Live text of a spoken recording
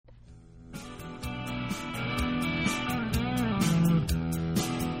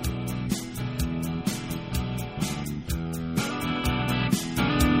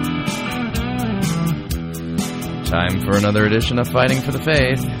Time for another edition of Fighting for the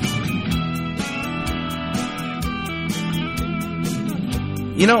Faith.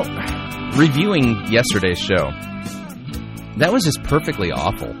 You know, reviewing yesterday's show, that was just perfectly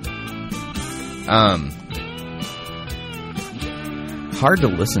awful. Hard to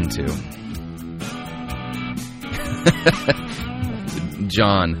listen to.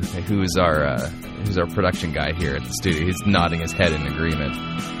 John, who's our production guy here at the studio, he's nodding his head in agreement.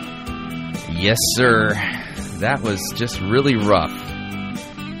 Yes, sir. That was just really rough.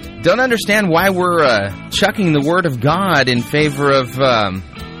 Don't understand why we're chucking the Word of God in favor of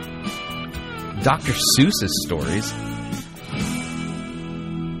Dr. Seuss's stories.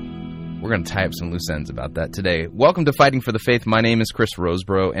 We're going to tie up some loose ends about that today. Welcome to Fighting for the Faith. My name is Chris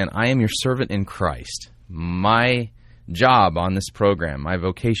Roseborough, and I am your servant in Christ. My job on this program, my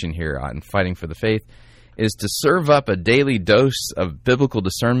vocation here on Fighting for the Faith, is to serve up a daily dose of biblical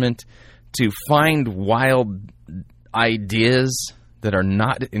discernment, to find wild ideas that are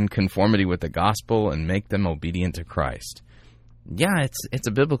not in conformity with the gospel and make them obedient to Christ. Yeah, it's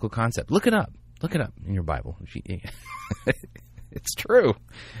a biblical concept. Look it up. Look it up in your Bible. It's true.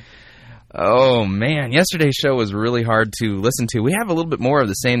 Oh, man. Yesterday's show was really hard to listen to. We have a little bit more of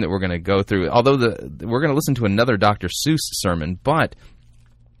the same that we're going to go through, although we're going to listen to another Dr. Seuss sermon, but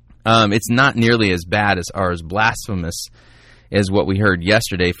it's not nearly as bad or as blasphemous as what we heard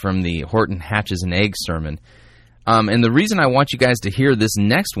yesterday from the Horton Hatches and Eggs sermon. And the reason I want you guys to hear this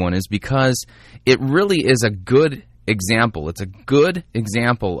next one is because it really is a good example. It's a good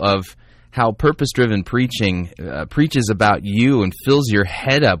example of how purpose-driven preaching preaches about you and fills your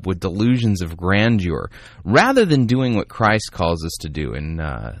head up with delusions of grandeur, rather than doing what Christ calls us to do. In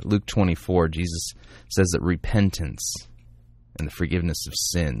Luke 24, Jesus says that repentance and the forgiveness of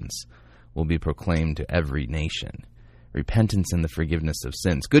sins will be proclaimed to every nation. Repentance and the forgiveness of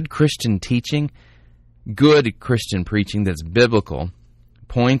sins. Good Christian teaching, good Christian preaching that's biblical,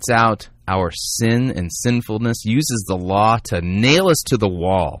 points out our sin and sinfulness, uses the law to nail us to the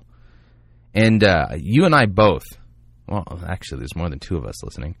wall. And you and I both, well, actually, there's more than two of us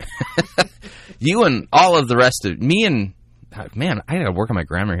listening. You and all of the rest of me and, man, I got to work on my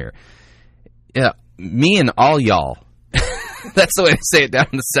grammar here. Yeah, me and all y'all. That's the way to say it down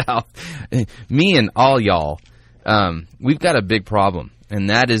in the South. Me and all y'all. We've got a big problem, and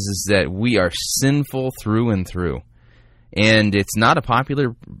that is that we are sinful through and through. And it's not a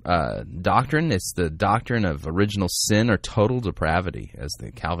popular doctrine. It's the doctrine of original sin or total depravity, as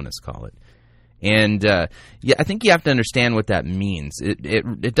the Calvinists call it. And yeah, I think you have to understand what that means.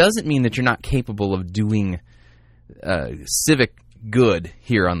 It doesn't mean that you're not capable of doing civic good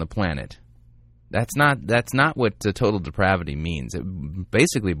here on the planet. That's not what total depravity means. It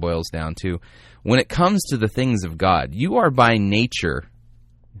basically boils down to, when it comes to the things of God, you are by nature,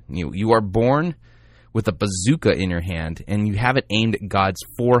 you are born with a bazooka in your hand, and you have it aimed at God's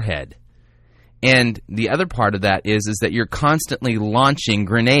forehead. And the other part of that is that you're constantly launching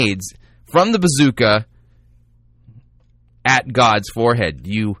grenades from the bazooka at God's forehead.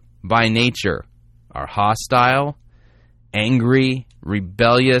 You, by nature, are hostile, angry,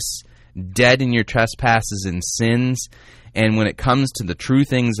 rebellious, dead in your trespasses and sins, and when it comes to the true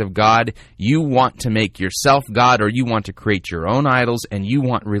things of God, you want to make yourself God, or you want to create your own idols, and you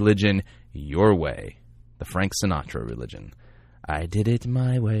want religion your way. The Frank Sinatra religion. I did it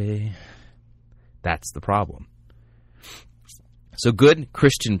my way. That's the problem. So good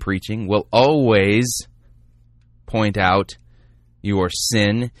Christian preaching will always point out your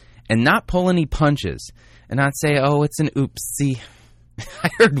sin and not pull any punches and not say, oh, it's an oopsie. I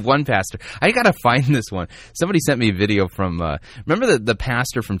heard one pastor. I got to find this one. Somebody sent me a video from, remember the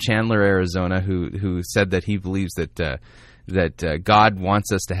pastor from Chandler, Arizona, who said that he believes that God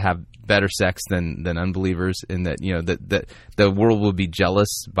wants us to have better sex than unbelievers, and that that the world will be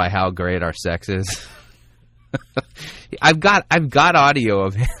jealous by how great our sex is. I've got audio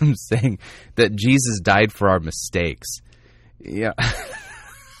of him saying that Jesus died for our mistakes. Yeah.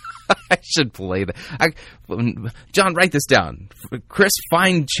 I should play that. John, write this down. Chris,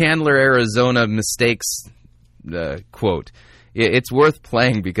 find Chandler, Arizona mistakes quote. It's worth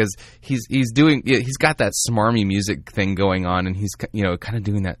playing because he's got that smarmy music thing going on, and he's kind of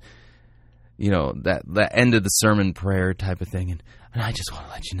doing that that end of the sermon prayer type of thing, and I just want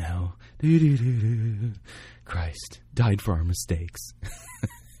to let you know, Christ died for our mistakes.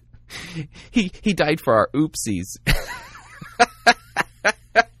 he died for our oopsies.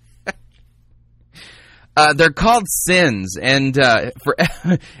 They're called sins, and for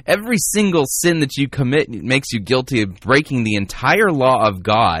every single sin that you commit makes you guilty of breaking the entire law of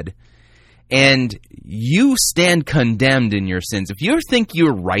God. and you stand condemned in your sins. If you think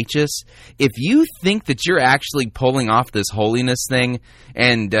you're righteous, if you think that you're actually pulling off this holiness thing,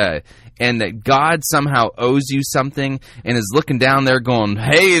 and that God somehow owes you something and is looking down there going,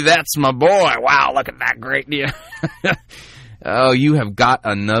 hey, that's my boy. Wow, look at that great deal. Oh, you have got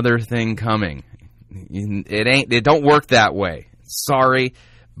another thing coming. It don't work that way. Sorry,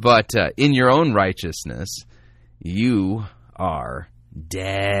 but in your own righteousness, you are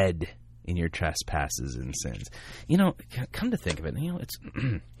dead in your trespasses and sins. You know, come to think of it, you know, it's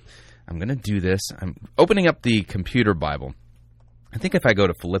I'm going to do this. I'm opening up the computer Bible. I think if I go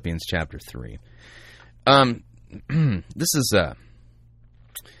to Philippians chapter 3, this is a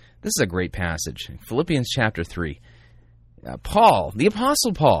great passage. Philippians chapter 3. Paul, the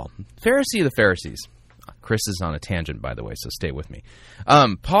Apostle Paul, Pharisee of the Pharisees. Chris is on a tangent, by the way, so stay with me.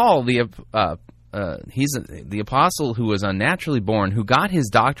 Paul, he's the apostle who was unnaturally born, who got his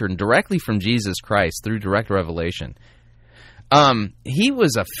doctrine directly from Jesus Christ through direct revelation. He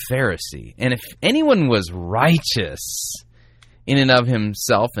was a Pharisee, and if anyone was righteous in and of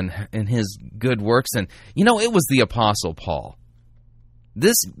himself and his good works, and you know, it was the Apostle Paul.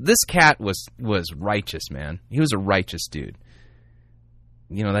 This cat was righteous, man. He was a righteous dude.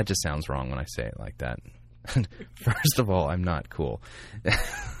 You know, that just sounds wrong when I say it like that. First of all, I'm not cool.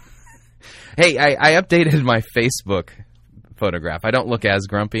 Hey, I updated my Facebook photograph. I don't look as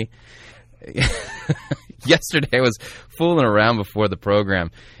grumpy. Yesterday I was fooling around before the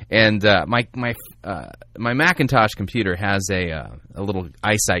program, and my Macintosh computer has a little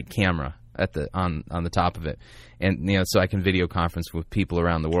eyesight camera on the top of it, and you know, so I can video conference with people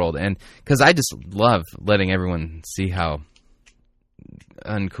around the world, and because I just love letting everyone see how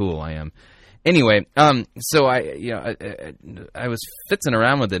uncool I am. Anyway, so I was fitzing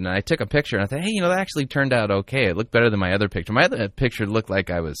around with it, and I took a picture, and I thought, hey, you know, that actually turned out okay. It looked better than my other picture. My other picture looked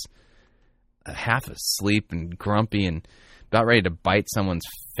like I was half asleep and grumpy and about ready to bite someone's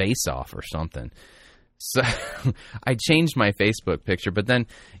face off or something. So I changed my Facebook picture, but then,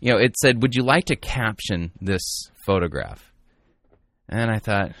 you know, it said, would you like to caption this photograph? And I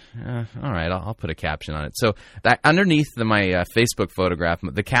thought, all right, I'll put a caption on it. So that underneath my Facebook photograph,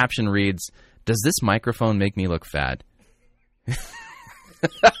 the caption reads, does this microphone make me look fat?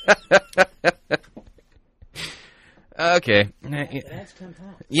 Okay. It adds 10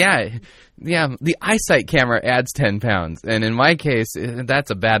 pounds. Yeah. The eyesight camera adds 10 pounds. And in my case,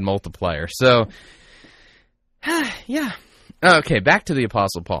 that's a bad multiplier. So, yeah. Okay, back to the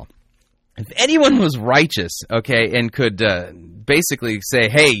Apostle Paul. If anyone was righteous, okay, and could basically say,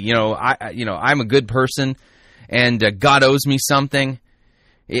 hey, you know, I'm a good person and God owes me something,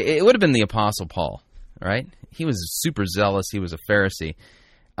 it would have been the Apostle Paul, right? He was super zealous. He was a Pharisee.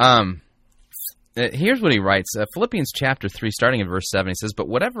 Here's what he writes. Philippians chapter 3, starting in verse 7, he says, but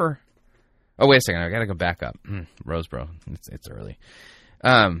whatever... Oh, wait a second. I got to go back up. Rosebro, it's early.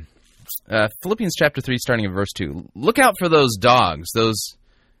 Philippians chapter 3, starting in verse 2. Look out for those dogs,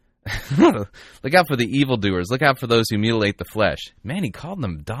 look out for the evildoers. Look out for those who mutilate the flesh. Man, he called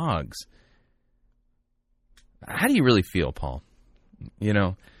them dogs. How do you really feel, Paul? You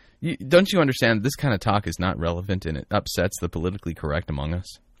know, don't you understand this kind of talk is not relevant and it upsets the politically correct among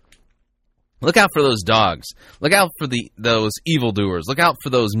us? Look out for those dogs. Look out for those evildoers. Look out for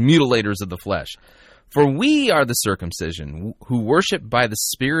those mutilators of the flesh. For we are the circumcision, who worship by the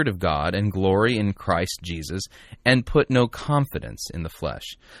Spirit of God and glory in Christ Jesus, and put no confidence in the flesh,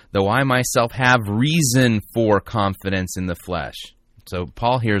 though I myself have reason for confidence in the flesh. So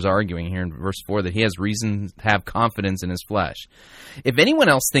Paul here is arguing here in verse 4 that he has reason to have confidence in his flesh. If anyone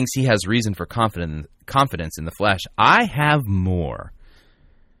else thinks he has reason for confidence in the flesh, I have more.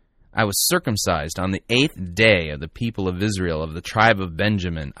 I was circumcised on the 8th day of the people of Israel, of the tribe of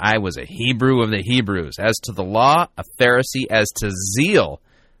Benjamin. I was a Hebrew of the Hebrews. As to the law, a Pharisee. As to zeal,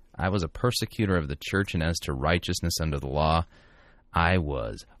 I was a persecutor of the church. And as to righteousness under the law, I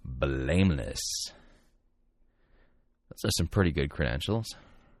was blameless. Those are some pretty good credentials.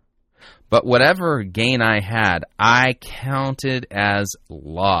 But whatever gain I had, I counted as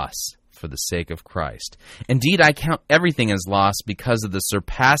loss for the sake of Christ. Indeed, I count everything as loss because of the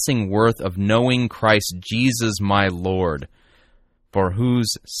surpassing worth of knowing Christ Jesus my Lord, for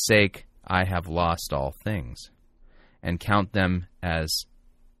whose sake I have lost all things, and count them as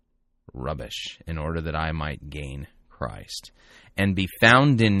rubbish, in order that I might gain Christ, and be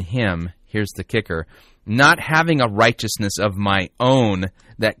found in him, here's the kicker, not having a righteousness of my own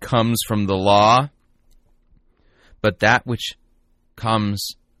that comes from the law, but that which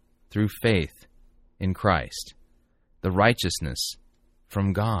comes through faith in Christ, the righteousness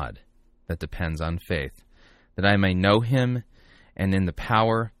from God that depends on faith, that I may know him and in the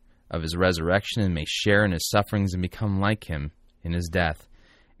power of his resurrection and may share in his sufferings and become like him in his death,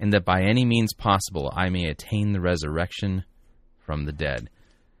 and that by any means possible I may attain the resurrection from the dead.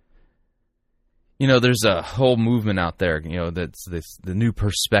 There's a whole movement out there, that's the new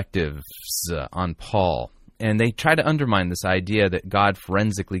perspectives on Paul. And they try to undermine this idea that God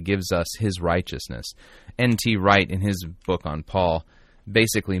forensically gives us his righteousness. N.T. Wright, in his book on Paul,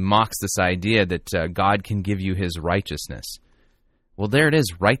 basically mocks this idea that God can give you his righteousness. Well, there it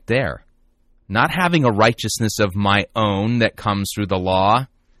is right there. Not having a righteousness of my own that comes through the law,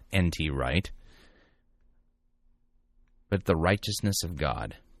 N.T. Wright, but the righteousness of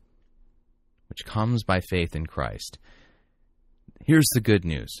God, which comes by faith in Christ. Here's the good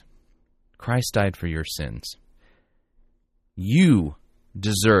news. Christ died for your sins. You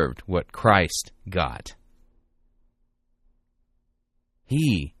deserved what Christ got.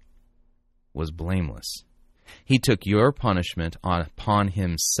 He was blameless. He took your punishment upon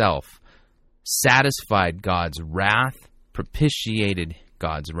himself, satisfied God's wrath, propitiated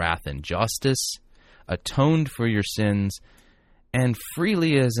God's wrath and justice, atoned for your sins, and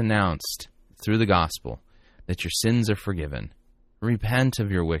freely is announced through the gospel that your sins are forgiven. Repent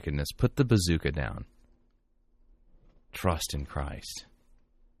of your wickedness. Put the bazooka down. Trust in Christ.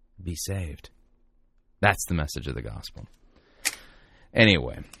 Be saved. That's the message of the gospel.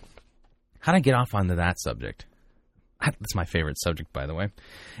 Anyway, how'd I get off onto that subject? That's my favorite subject, by the way.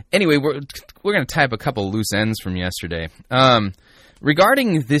 Anyway, we're going to tie up a couple loose ends from yesterday.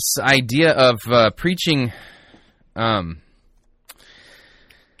 Regarding this idea of preaching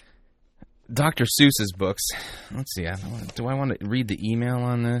Dr. Seuss's books. Let's see. Do I want to read the email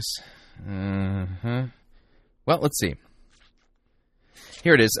on this? Well, let's see.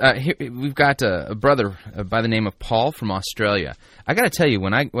 Here it is. We've got a brother by the name of Paul from Australia. I got to tell you,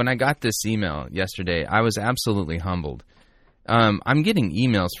 when I got this email yesterday, I was absolutely humbled. I'm getting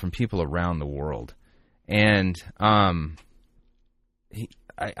emails from people around the world, and I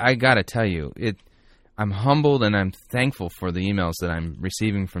got to tell you, I'm humbled and I'm thankful for the emails that I'm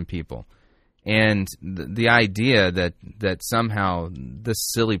receiving from people. And the idea that somehow this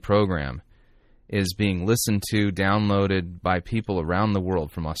silly program is being listened to, downloaded by people around the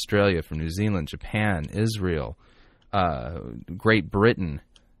world, from Australia, from New Zealand, Japan, Israel, Great Britain,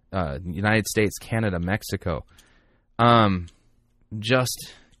 United States, Canada, Mexico,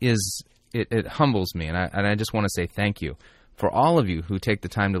 just is it humbles me, and I just want to say thank you for all of you who take the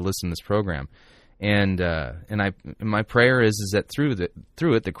time to listen to this program. And my prayer is that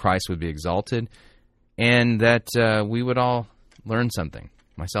through it that Christ would be exalted, and that we would all learn something,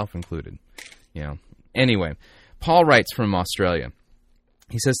 myself included. Anyway, Paul writes from Australia.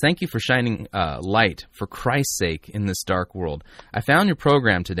 He says, "Thank you for shining light for Christ's sake in this dark world. I found your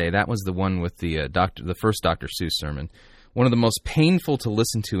program today. That was the one with the first Dr. Seuss sermon. One of the most painful to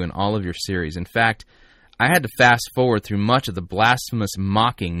listen to in all of your series. In fact, I had to fast forward through much of the blasphemous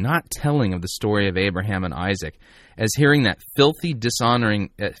mocking, not telling of the story of Abraham and Isaac, as hearing that filthy dishonoring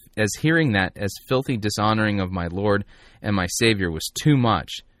of my Lord and my Savior was too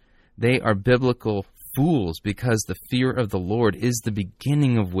much. They are biblical fools, because the fear of the Lord is the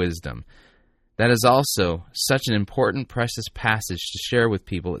beginning of wisdom. That is also such an important, precious passage to share with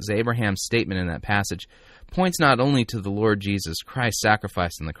people, as Abraham's statement in that passage points not only to the Lord Jesus Christ's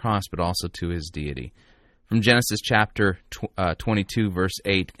sacrifice on the cross, but also to his deity." From Genesis chapter 22, verse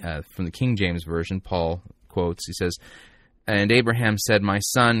 8, from the King James Version, Paul quotes, he says, "And Abraham said, 'My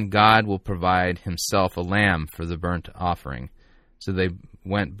son, God will provide himself a lamb for the burnt offering.' So they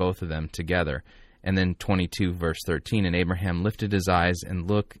went, both of them, together." And then 22, verse 13, "And Abraham lifted his eyes and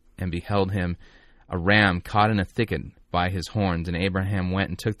looked, and beheld him a ram caught in a thicket by his horns. And Abraham went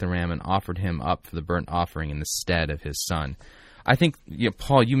and took the ram and offered him up for the burnt offering in the stead of his son." I think,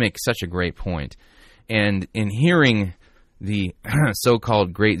 Paul, you make such a great point. And in hearing the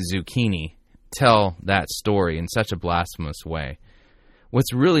so-called great Zucchini tell that story in such a blasphemous way,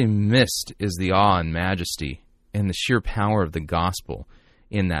 what's really missed is the awe and majesty and the sheer power of the gospel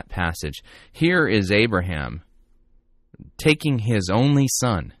in that passage. Here is Abraham taking his only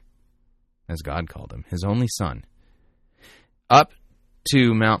son, as God called him, his only son, up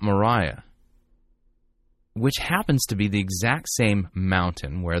to Mount Moriah, which happens to be the exact same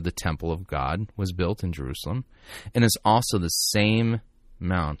mountain where the temple of God was built in Jerusalem, and is also the same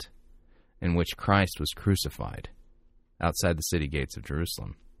mount in which Christ was crucified outside the city gates of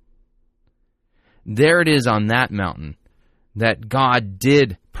Jerusalem. There it is on that mountain that God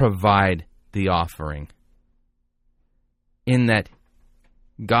did provide the offering, in that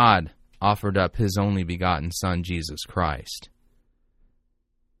God offered up his only begotten Son, Jesus Christ.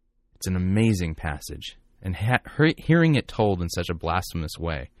 It's an amazing passage. And hearing it told in such a blasphemous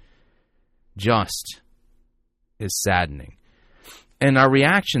way just is saddening. And our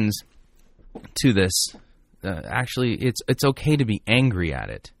reactions to this, actually, it's okay to be angry at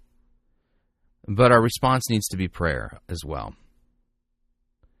it, but our response needs to be prayer as well.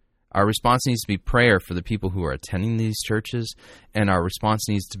 Our response needs to be prayer for the people who are attending these churches, and our response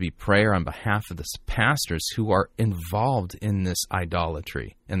needs to be prayer on behalf of the pastors who are involved in this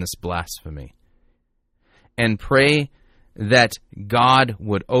idolatry and this blasphemy. And pray that God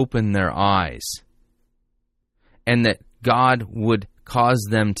would open their eyes and that God would cause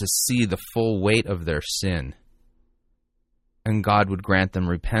them to see the full weight of their sin, and God would grant them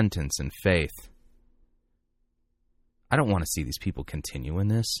repentance and faith. I don't want to see these people continue in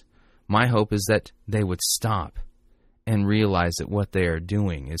this. My hope is that they would stop and realize that what they are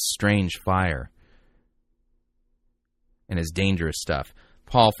doing is strange fire and is dangerous stuff.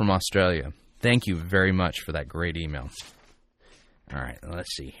 Paul from Australia, thank you very much for that great email. All right,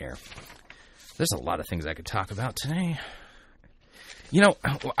 let's see here. There's a lot of things I could talk about today. You know,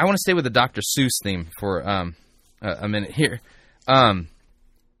 I want to stay with the Dr. Seuss theme for a minute here. Andrew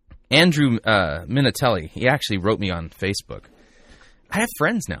Minatelli, he actually wrote me on Facebook. I have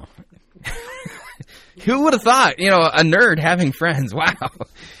friends now. Who would have thought? You know, a nerd having friends. Wow.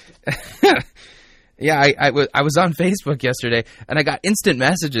 Yeah, I was on Facebook yesterday, and I got instant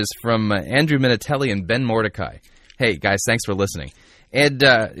messages from Andrew Minatelli and Ben Mordecai. Hey, guys, thanks for listening. And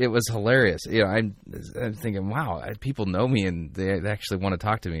it was hilarious. You know, I'm thinking, wow, people know me, and they actually want to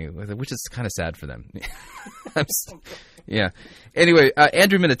talk to me, which is kind of sad for them. Yeah. Anyway,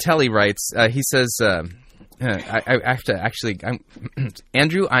 Andrew Minatelli writes, he says... I have to actually,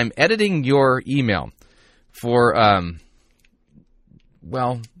 Andrew, I'm editing your email for,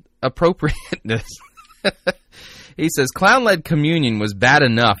 appropriateness. He says, clown-led communion was bad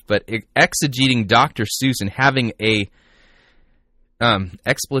enough, but exegeting Dr. Seuss and having a,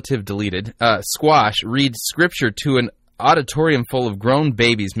 expletive deleted, squash read scripture to an auditorium full of grown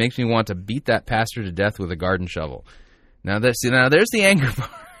babies makes me want to beat that pastor to death with a garden shovel. Now there's the anger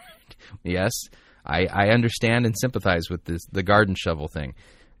part. Yes. I understand and sympathize with the garden shovel thing,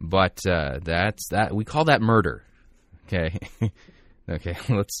 but we call that murder. Okay, okay.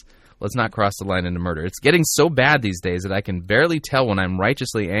 Let's not cross the line into murder. It's getting so bad these days that I can barely tell when I'm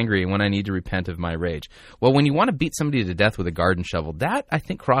righteously angry and when I need to repent of my rage. Well, when you want to beat somebody to death with a garden shovel, that I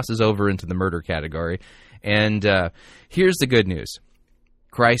think crosses over into the murder category. And here's the good news: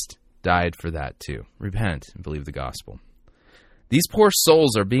 Christ died for that too. Repent and believe the gospel. These poor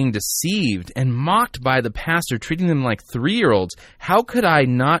souls are being deceived and mocked by the pastor, treating them like 3-year-olds. How could I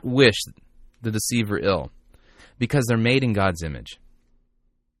not wish the deceiver ill? Because they're made in God's image.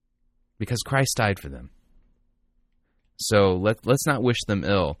 Because Christ died for them. So let's not wish them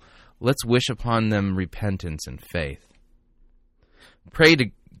ill. Let's wish upon them repentance and faith. Pray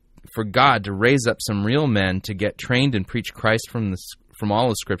for God to raise up some real men to get trained and preach Christ from all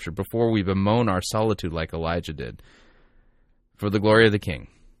of Scripture before we bemoan our solitude like Elijah did. For the glory of the King,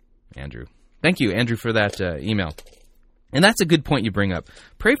 Andrew. Thank you, Andrew, for that email. And that's a good point you bring up.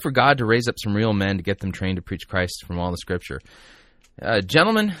 Pray for God to raise up some real men to get them trained to preach Christ from all the Scripture.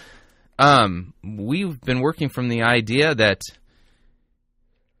 Gentlemen, we've been working from the idea that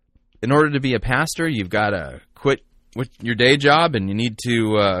in order to be a pastor, you've got to quit with your day job and you need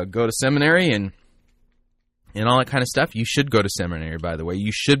to go to seminary and all that kind of stuff. You should go to seminary, by the way.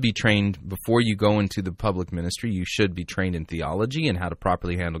 You should be trained before you go into the public ministry. You should be trained in theology and how to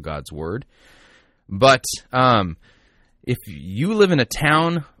properly handle God's Word. But if you live in a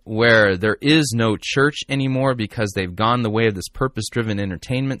town where there is no church anymore because they've gone the way of this purpose-driven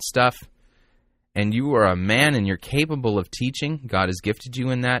entertainment stuff, and you are a man and you're capable of teaching, God has gifted you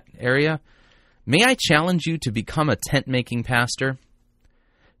in that area, may I challenge you to become a tent-making pastor?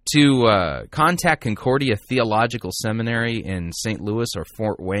 To contact Concordia Theological Seminary in St. Louis or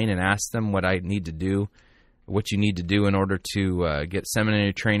Fort Wayne and ask them what you need to do in order to get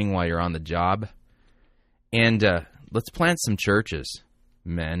seminary training while you're on the job. And let's plant some churches,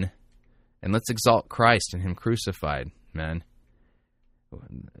 men, and let's exalt Christ and Him crucified, men.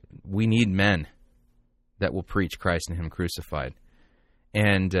 We need men that will preach Christ and Him crucified.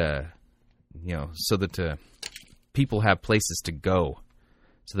 And, so that people have places to go,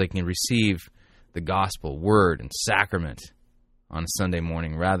 so they can receive the gospel, word, and sacrament on a Sunday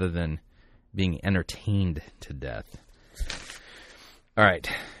morning rather than being entertained to death. All right.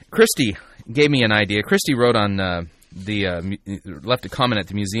 Christy gave me an idea. Christy wrote on left a comment at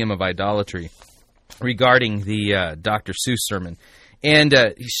the Museum of Idolatry regarding the Dr. Seuss sermon. And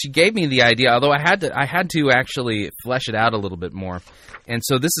she gave me the idea, although I had to actually flesh it out a little bit more. And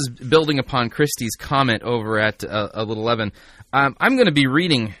so this is building upon Christy's comment over at A Little Leaven. I'm going to be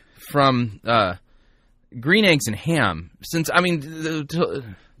reading from Green Eggs and Ham, since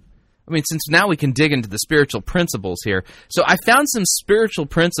now we can dig into the spiritual principles here. So I found some spiritual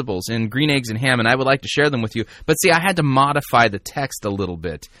principles in Green Eggs and Ham, and I would like to share them with you. But see, I had to modify the text a little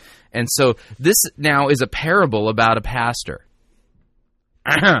bit. And so this now is a parable about a pastor.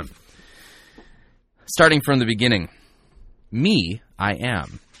 Starting from the beginning. Me, I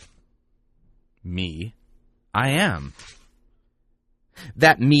am. Me, I am.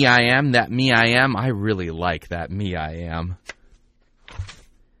 That me, I am, that me, I am. I really like that me, I am.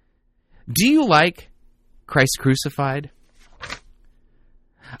 Do you like Christ crucified?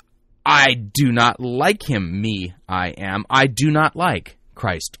 I do not like him, me, I am. I do not like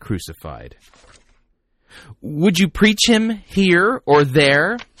Christ crucified. Would you preach him here or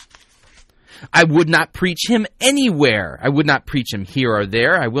there? I would not preach him anywhere. I would not preach him here or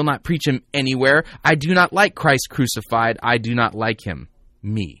there. I will not preach him anywhere. I do not like Christ crucified. I do not like him.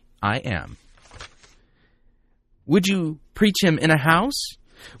 Me, I am. Would you preach him in a house?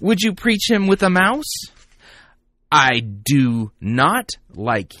 Would you preach him with a mouse? I do not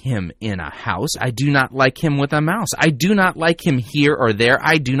like him in a house. I do not like him with a mouse. I do not like him here or there.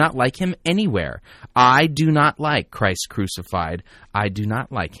 I do not like him anywhere. I do not like Christ crucified. I do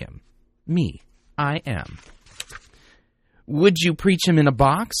not like him. Me, I am. Would you preach him in a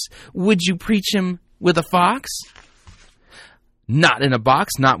box? Would you preach him with a fox? Not in a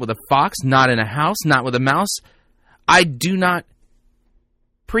box, not with a fox, not in a house, not with a mouse. I do not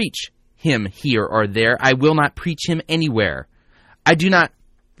preach him here or there. I will not preach him anywhere. I do not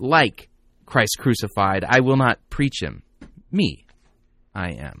like Christ crucified. I will not preach him. Me,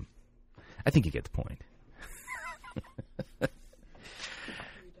 I am. I think you get the point.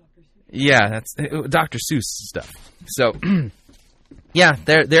 Yeah, that's Dr. Seuss stuff. So, yeah,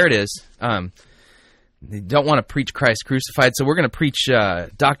 there it is. They don't want to preach Christ crucified, so we're going to preach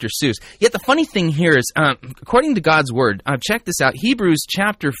Dr. Seuss. Yet the funny thing here is, according to God's Word, check this out, Hebrews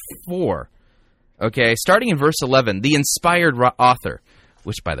chapter 4, okay, starting in verse 11, the inspired author,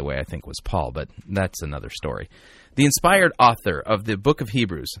 which, by the way, I think was Paul, but that's another story. The inspired author of the book of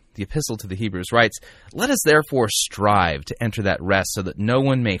Hebrews, the epistle to the Hebrews, writes, "Let us therefore strive to enter that rest so that no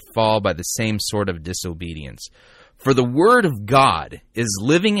one may fall by the same sort of disobedience. For the word of God is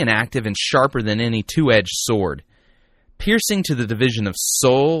living and active and sharper than any two-edged sword, piercing to the division of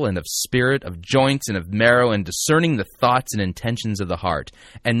soul and of spirit, of joints and of marrow, and discerning the thoughts and intentions of the heart.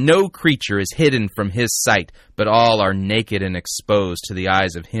 And no creature is hidden from his sight, but all are naked and exposed to the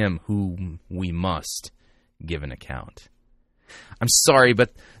eyes of him whom we must give an account." I'm sorry,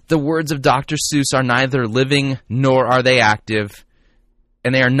 but the words of Dr. Seuss are neither living nor are they active,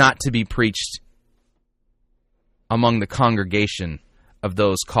 and they are not to be preached among the congregation of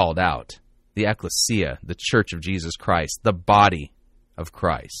those called out, the ecclesia, the church of Jesus Christ, the body of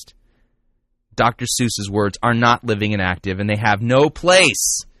Christ. Dr. Seuss's words are not living and active, and they have no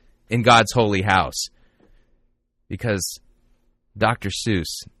place in God's holy house, because Dr.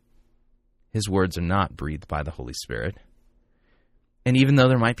 Seuss, his words are not breathed by the Holy Spirit. And even though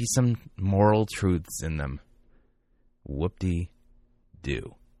there might be some moral truths in them,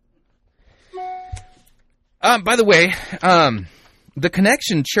 whoop-de-doo. By the way, the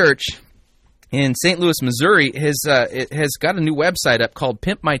Connection Church in St. Louis, Missouri has got a new website up called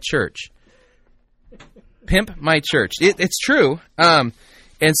Pimp My Church. Pimp My Church. It's true. And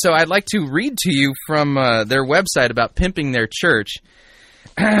so I'd like to read to you from their website about pimping their church.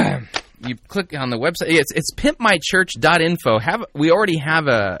 You click on the website. It's pimpmychurch.info. We already have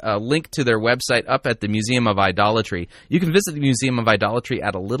a link to their website up at the Museum of Idolatry. You can visit the Museum of Idolatry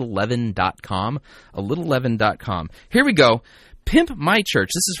at alittleleaven.com. alittleleaven.com. Here we go. Pimp My Church.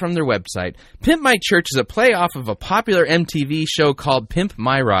 This is from their website. Pimp My Church is a play off of a popular MTV show called Pimp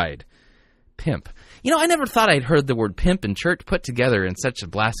My Ride. Pimp. You know, I never thought I'd heard the word pimp and church put together in such a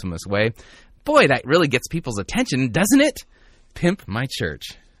blasphemous way. Boy, that really gets people's attention, doesn't it? Pimp My Church.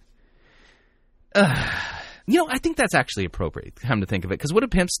 You know, I think that's actually appropriate, come to think of it, because what do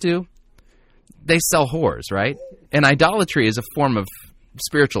pimps do? They sell whores, right? And idolatry is a form of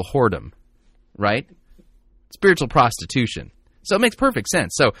spiritual whoredom, right? Spiritual prostitution. So it makes perfect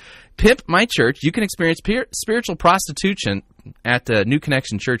sense. So, Pimp My Church, you can experience spiritual prostitution at the New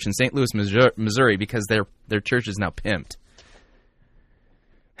Connection Church in St. Louis, Missouri, because their church is now pimped.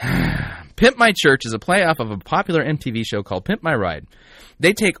 Pimp My Church is a playoff of a popular MTV show called Pimp My Ride.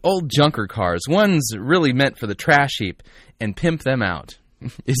 They take old junker cars, ones really meant for the trash heap, and pimp them out.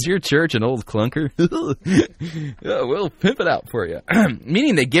 Is your church an old clunker? Yeah, we'll pimp it out for you.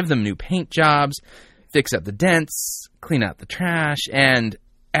 Meaning they give them new paint jobs, fix up the dents, clean out the trash, and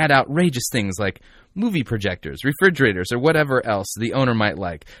add outrageous things like movie projectors, refrigerators, or whatever else the owner might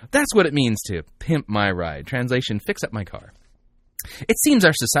like. That's what it means to pimp my ride. Translation, fix up my car. It seems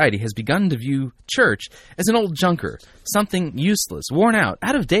our society has begun to view church as an old junker, something useless, worn out,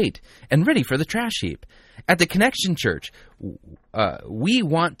 out of date, and ready for the trash heap. At the Connection Church, we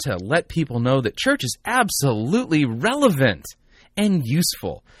want to let people know that church is absolutely relevant and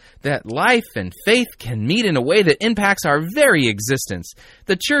useful, that life and faith can meet in a way that impacts our very existence.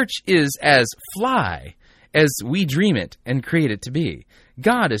 The church is as fly as we dream it and create it to be.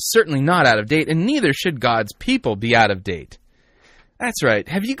 God is certainly not out of date, and neither should God's people be out of date. That's right.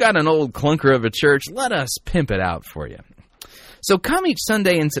 Have you got an old clunker of a church? Let us pimp it out for you. So come each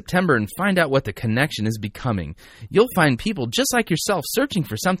Sunday in September and find out what the Connection is becoming. You'll find people just like yourself searching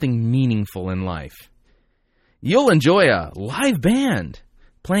for something meaningful in life. You'll enjoy a live band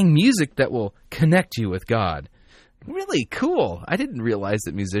playing music that will connect you with God. Really cool. I didn't realize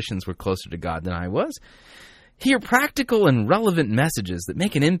that musicians were closer to God than I was. Hear practical and relevant messages that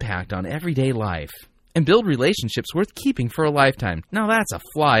make an impact on everyday life and build relationships worth keeping for a lifetime. Now that's a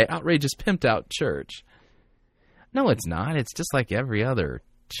fly, outrageous, pimped-out church. No, it's not. It's just like every other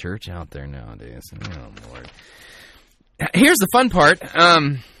church out there nowadays. Oh, Lord. Here's the fun part.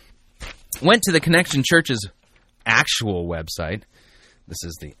 Went to the Connection Church's actual website. This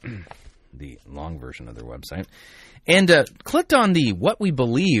is the long version of their website. And clicked on the What We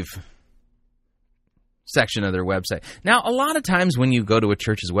Believe section of their website. Now, a lot of times when you go to a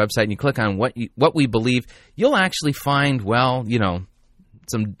church's website and you click on what we believe, you'll actually find, well, you know,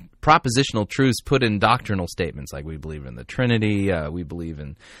 some propositional truths put in doctrinal statements, like we believe in the Trinity, we believe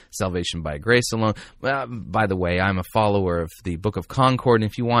in salvation by grace alone. By the way, I'm a follower of the Book of Concord, and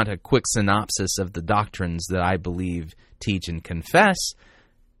if you want a quick synopsis of the doctrines that I believe, teach, and confess,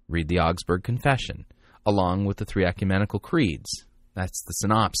 read the Augsburg Confession, along with the three ecumenical creeds. That's the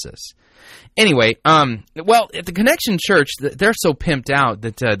synopsis. Anyway, well, at the Connection Church, they're so pimped out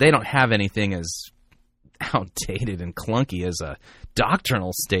that they don't have anything as outdated and clunky as a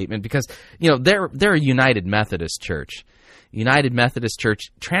doctrinal statement, because, you know, they're a United Methodist Church. United Methodist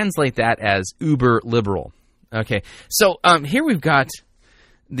Church, translate that as uber liberal. Okay, so here we've got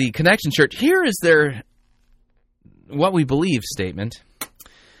the Connection Church. Here is their What We Believe statement.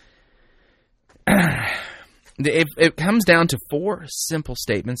 It comes down to 4 simple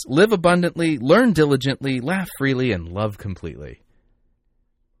statements: live abundantly, learn diligently, laugh freely, and love completely.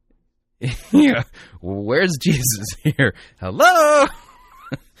 Yeah, where's Jesus here? Hello?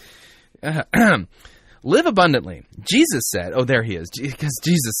 Live abundantly. Jesus said, oh, there he is, because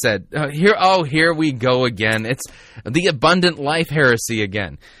Jesus said, here we go again. It's the abundant life heresy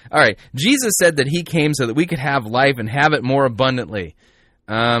again. All right, Jesus said that he came so that we could have life and have it more abundantly.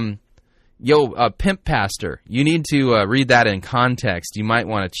 Pimp pastor, you need to read that in context. You might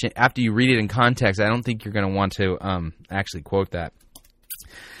want to, after you read it in context, I don't think you're going to want to actually quote that.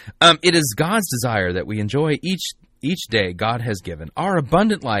 It is God's desire that we enjoy each day God has given. Our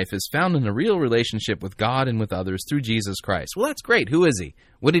abundant life is found in a real relationship with God and with others through Jesus Christ. Well, that's great. Who is he?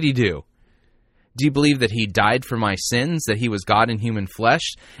 What did he do? Do you believe that he died for my sins, that he was God in human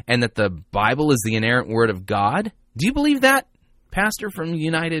flesh, and that the Bible is the inerrant word of God? Do you believe that, pastor from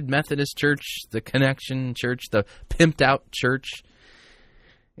United Methodist Church, the Connection Church, the pimped out church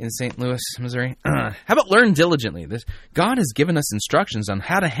in St. Louis, Missouri? How about learn diligently? God has given us instructions on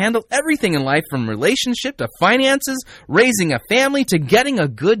how to handle everything in life, from relationship to finances, raising a family, to getting a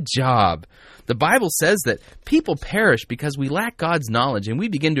good job. The Bible says that people perish because we lack God's knowledge, and we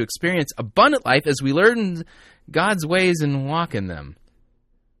begin to experience abundant life as we learn God's ways and walk in them.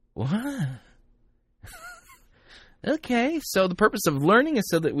 What? Okay, so the purpose of learning is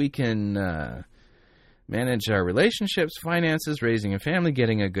so that we can manage our relationships, finances, raising a family,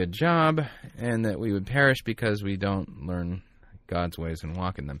 getting a good job, and that we would perish because we don't learn God's ways and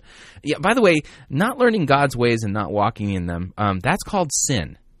walk in them. Yeah, by the way, not learning God's ways and not walking in them, that's called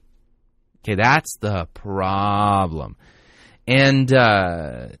sin. Okay, that's the problem. And,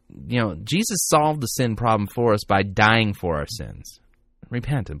 Jesus solved the sin problem for us by dying for our sins.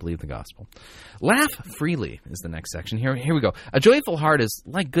 Repent and believe the gospel. Laugh freely is the next section. Here we go. A joyful heart is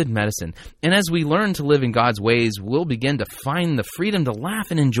like good medicine, and as we learn to live in God's ways, we'll begin to find the freedom to laugh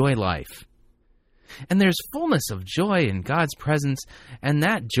and enjoy life. And there's fullness of joy in God's presence, and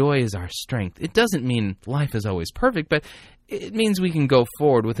that joy is our strength. It doesn't mean life is always perfect, but it means we can go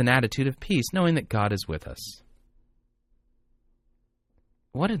forward with an attitude of peace, knowing that God is with us.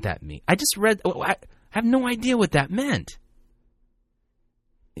 What did that mean? I just read... I have no idea what that meant.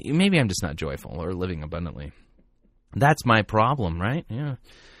 Maybe I'm just not joyful or living abundantly. That's my problem, right? Yeah.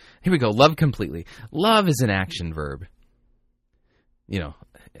 Here we go. Love completely. Love is an action verb.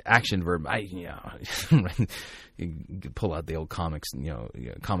 action verb. You pull out the old comics,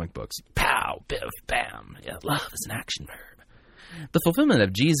 comic books. Pow, biff, bam. Yeah, love is an action verb. The fulfillment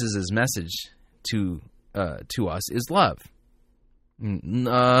of Jesus' message to us is love.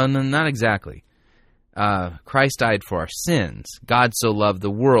 Not exactly. Christ died for our sins. God so loved the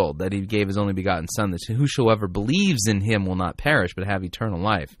world that he gave his only begotten Son, that whosoever believes in him will not perish but have eternal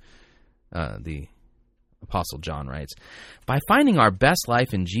life. The Apostle John writes, by finding our best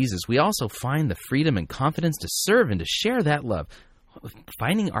life in Jesus, we also find the freedom and confidence to serve and to share that love.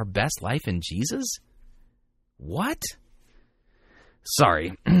 Finding our best life in Jesus? What?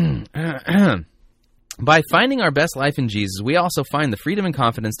 Sorry. By finding our best life in Jesus, we also find the freedom and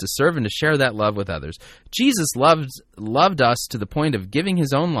confidence to serve and to share that love with others. Jesus loved us to the point of giving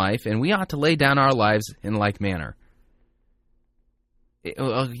his own life, and we ought to lay down our lives in like manner.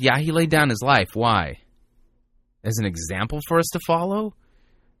 Yeah, he laid down his life. Why? As an example for us to follow?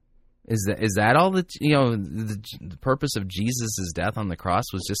 Is that all that, the purpose of Jesus' death on the cross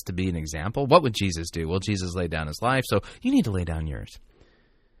was just to be an example? What would Jesus do? Well, Jesus laid down his life, so you need to lay down yours.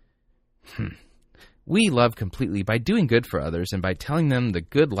 We love completely by doing good for others and by telling them the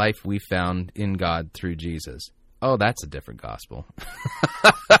good life we found in God through Jesus. Oh, that's a different gospel.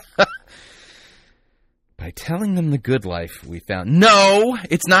 By telling them the good life we found. No,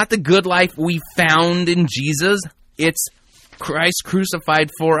 it's not the good life we found in Jesus. It's Christ crucified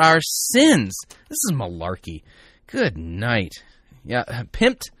for our sins. This is malarkey. Good night. Yeah,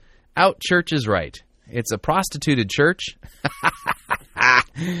 pimped out church is right. It's a prostituted church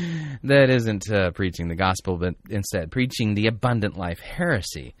that isn't preaching the gospel, but instead preaching the abundant life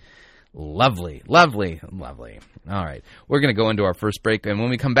heresy. Lovely, lovely, lovely. All right, we're going to go into our first break, and when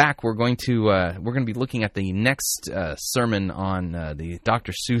we come back, we're going to be looking at the next sermon on the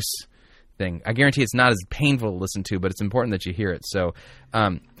Dr. Seuss thing. I guarantee it's not as painful to listen to, but it's important that you hear it. So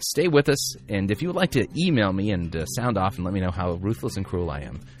stay with us, and if you would like to email me and sound off and let me know how ruthless and cruel I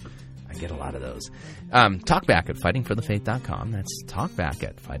am, I get a lot of those. Talkback at fightingforthefaith.com. That's talkback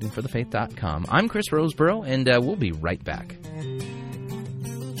at fightingforthefaith.com. I'm Chris Roseborough, and we'll be right back.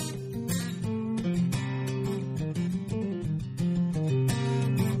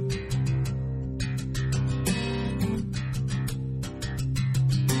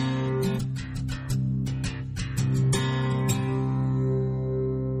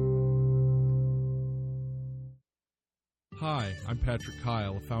 Hi, I'm Patrick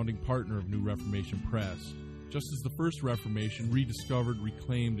Kyle, a founding partner of New Reformation Press. Just as the First Reformation rediscovered,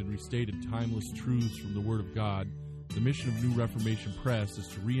 reclaimed, and restated timeless truths from the Word of God, the mission of New Reformation Press is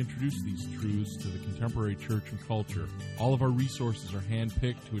to reintroduce these truths to the contemporary church and culture. All of our resources are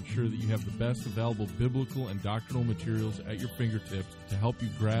handpicked to ensure that you have the best available biblical and doctrinal materials at your fingertips to help you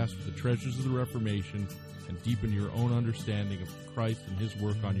grasp the treasures of the Reformation and deepen your own understanding of Christ and His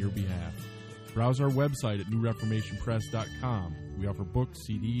work on your behalf. Browse our website at newreformationpress.com. We offer books,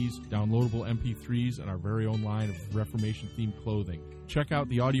 CDs, downloadable MP3s, and our very own line of Reformation-themed clothing. Check out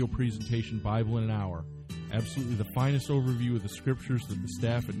the audio presentation Bible in an Hour. Absolutely the finest overview of the Scriptures that the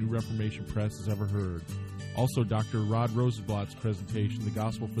staff at New Reformation Press has ever heard. Also, Dr. Rod Rosenblatt's presentation, The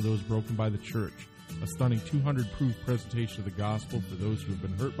Gospel for Those Broken by the Church. A stunning 200-proof presentation of the gospel for those who have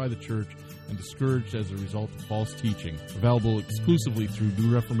been hurt by the church and discouraged as a result of false teaching. Available exclusively through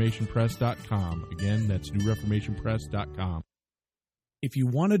newreformationpress.com. Again, that's newreformationpress.com. If you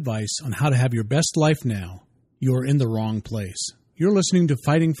want advice on how to have your best life now, you're in the wrong place. You're listening to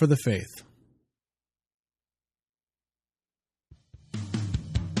Fighting for the Faith.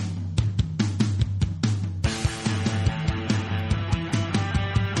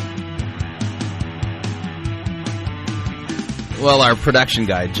 Well, our production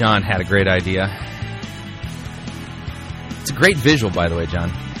guy, John, had a great idea. It's a great visual, by the way,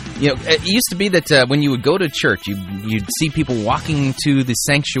 John. It used to be that when you would go to church, you'd see people walking to the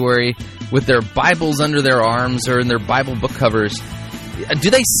sanctuary with their Bibles under their arms or in their Bible book covers.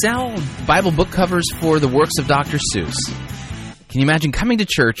 Do they sell Bible book covers for the works of Dr. Seuss? Can you imagine coming to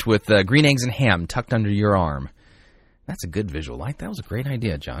church with green eggs and ham tucked under your arm? That's a good visual. That was a great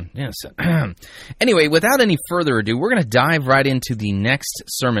idea, John. Yes. Anyway, without any further ado, we're going to dive right into the next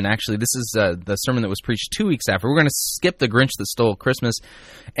sermon. Actually, this is the sermon that was preached 2 weeks after. We're going to skip the Grinch that Stole Christmas.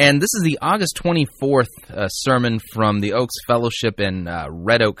 And this is the August 24th sermon from the Oaks Fellowship in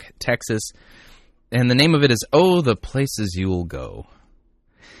Red Oak, Texas. And the name of it is, Oh, the Places You'll Go.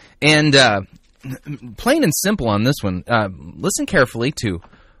 And plain and simple on this one, listen carefully to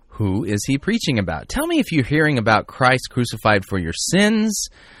who is he preaching about? Tell me if you're hearing about Christ crucified for your sins.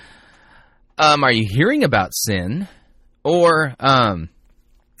 Are you hearing about sin? Or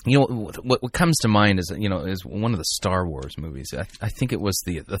You know, what comes to mind is, you know, is one of the Star Wars movies. I think it was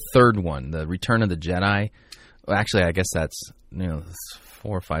the third one, the Return of the Jedi. Well, actually, I guess that's, you know,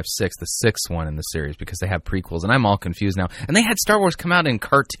 4, 5, 6, the sixth one in the series, because they have prequels, and I'm all confused now. And they had Star Wars come out in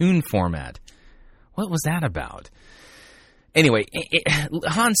cartoon format. What was that about? Anyway,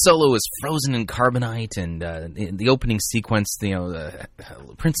 Han Solo is frozen in carbonite, and in the opening sequence, you know,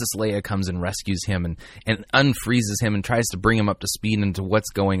 Princess Leia comes and rescues him and unfreezes him and tries to bring him up to speed into what's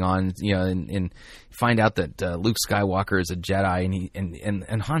going on, you know, and find out that Luke Skywalker is a Jedi,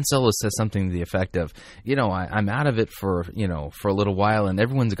 and Han Solo says something to the effect of, you know, I'm out of it for a little while, and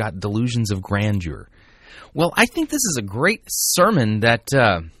everyone's got delusions of grandeur. Well, I think this is a great sermon that.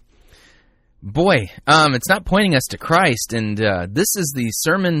 Boy, it's not pointing us to Christ, and this is the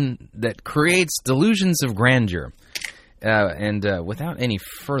sermon that creates delusions of grandeur. And without any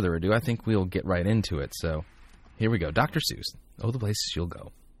further ado, I think we'll get right into it. So, here we go. Dr. Seuss, Oh, the Places You'll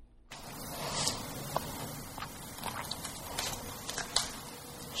Go.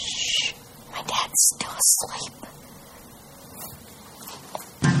 Shh, my dad's still asleep.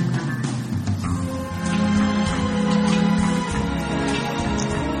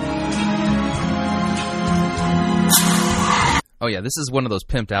 Oh, yeah, this is one of those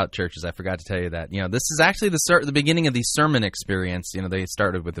pimped out churches. I forgot to tell you that. You know, this is actually the beginning of the sermon experience. You know, they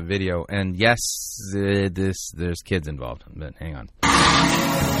started with a video. And yes, there's kids involved. But hang on.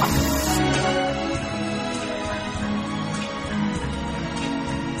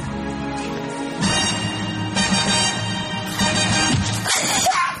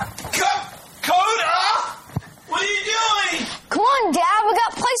 Coda! What are you doing? Come on, Dad, we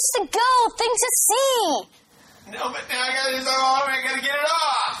got places to go, things to see. No, but now I gotta do something all over. I gotta get it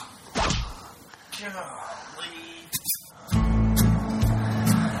off. Golly.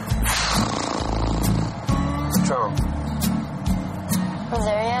 What's wrong? Was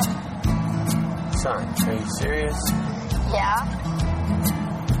there yet? Son, are you serious? Yeah.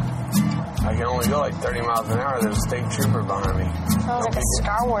 I can only go like 30 miles an hour. There's a state trooper behind me. Sounds like a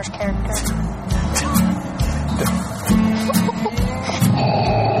Star Wars character.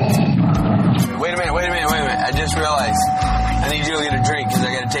 Wait a minute. I just realized I need you to get a drink because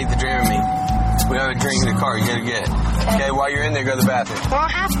I got to take the Dramamine. We have a drink in the car. You got to get it. Okay, while you're in there, go to the bathroom. I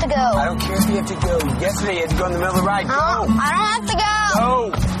don't have to go. I don't care if you have to go. Yesterday, you had to go in the middle of the ride. Go. I don't have to go.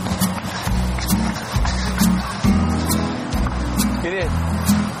 Go. Get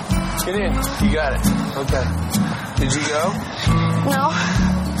in. You got it. Okay. Did you go? No.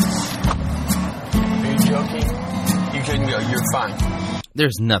 Are you joking? You couldn't go. You're fine.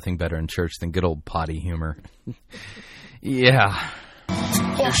 There's nothing better in church than good old potty humor. Yeah.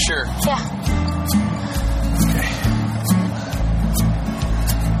 You're sure? Yeah. Okay.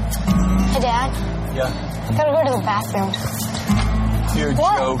 Hey, Dad. Yeah. I gotta go to the bathroom. You're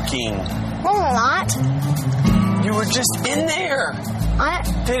What? joking. No, I'm not. You were just in there.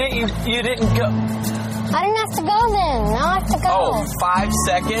 Didn't you? You didn't go. I didn't have to go then. Now I have to go. Oh, 5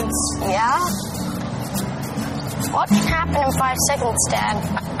 seconds? Yeah? What can happen in 5 seconds, Dad?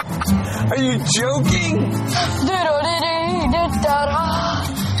 Are you joking?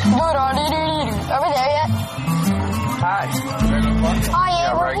 Over there yet? Hi. Oh,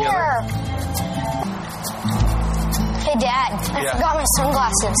 yeah, we're regular. here. Hey, Dad, I forgot my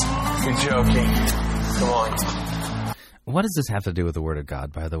sunglasses. You're joking. Come on. What does this have to do with the Word of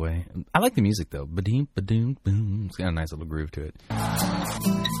God, by the way? I like the music, though. Ba-deem, ba-doom, boom. It's got a nice little groove to it.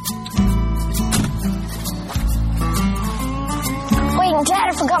 Wait, Dad,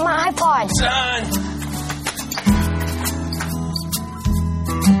 I forgot my iPod. Son!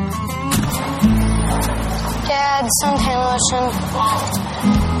 Dad, suntan lotion.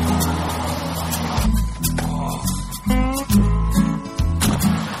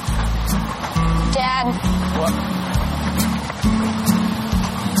 Dad. What?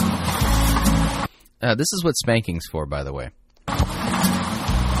 This is what spanking's for, by the way.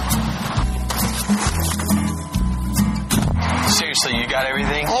 Seriously, you got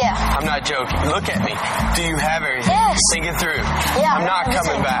everything? Yeah. I'm not joking. Look at me. Do you have everything? Yes. Think it through. Yeah. I'm not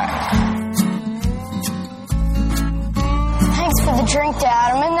coming back. Thanks for the drink,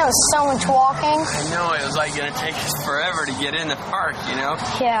 Dad. I mean, there was so much walking. I know, it was like going to take us forever to get in the park, you know?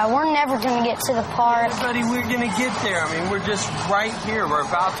 Yeah, we're never going to get to the park. Buddy, we're going to get there. I mean, we're just right here. We're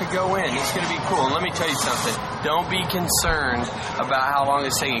about to go in. It's going to be cool. And let me tell you something. Don't be concerned about how long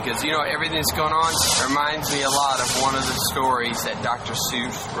it's taking because, you know, everything that's going on reminds me a lot of one of the stories that Dr.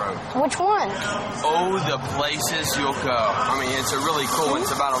 Seuss wrote. Which one? Oh, the Places You'll Go. I mean, it's a really cool one.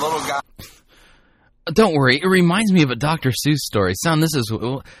 It's about a little guy. Don't worry, it reminds me of a Dr. Seuss story. Son, this is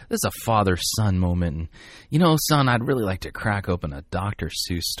a father-son moment. And, you know, son, I'd really like to crack open a Dr.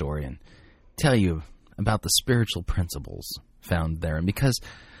 Seuss story and tell you about the spiritual principles found there. And because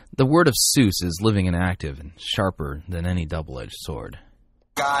the word of Seuss is living and active and sharper than any double-edged sword.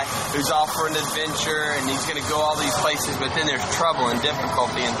 Guy who's off for an adventure and he's going to go all these places, but then there's trouble and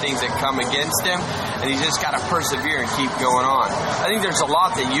difficulty and things that come against him, and he's just got to persevere and keep going on. I think there's a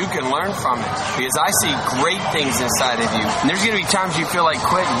lot that you can learn from it, because I see great things inside of you. And there's going to be times you feel like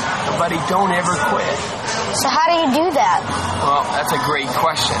quitting, but buddy, don't ever quit. So how do you do that? Well, that's a great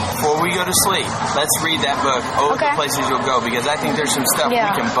question. Before we go to sleep, let's read that book, The Places You'll Go, because I think there's some stuff we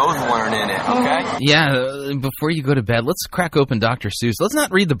can both learn in it, okay? Yeah, before you go to bed, let's crack open Dr. Seuss. Let's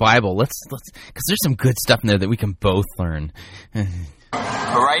not read the Bible. Let's because there's some good stuff in there that we can both learn. But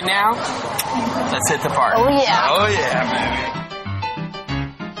right now, let's hit the park. Oh, yeah. Oh, yeah, baby.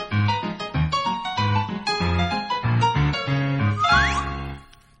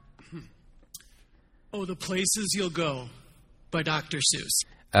 Oh, The Places You'll Go by Dr. Seuss.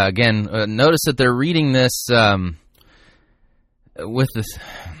 Again, notice that they're reading this with this.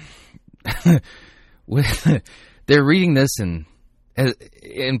 They're reading this in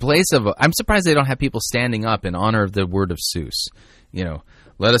place of. I'm surprised they don't have people standing up in honor of the word of Seuss. You know,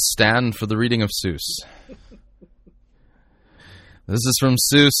 let us stand for the reading of Seuss. This is from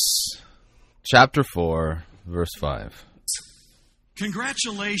Seuss, chapter 4, verse 5.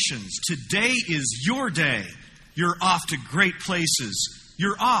 Congratulations. Today is your day. You're off to great places.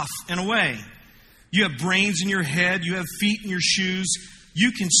 You're off and away. You have brains in your head. You have feet in your shoes.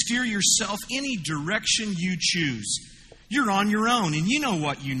 You can steer yourself any direction you choose. You're on your own, and you know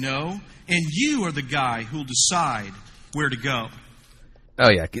what you know, and you are the guy who'll decide where to go. Oh,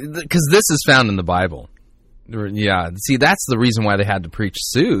 yeah, because this is found in the Bible. Yeah, see, that's the reason why they had to preach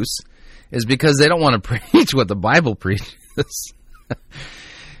Seuss, is because they don't want to preach what the Bible preaches.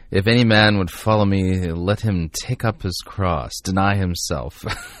 If any man would follow me, let him take up his cross, deny himself.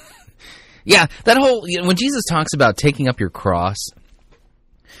 Yeah, that whole, when Jesus talks about taking up your cross,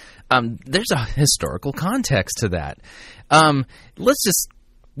 there's a historical context to that.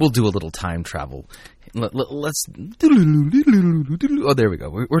 We'll do a little time travel. Let's, oh, there we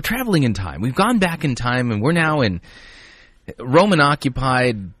go. We're traveling in time. We've gone back in time, and we're now in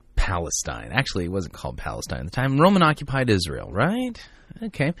Roman-occupied Palestine. Actually, it wasn't called Palestine at the time. Roman-occupied Israel, right?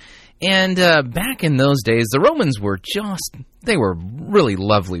 Okay. And back in those days, the Romans were they were really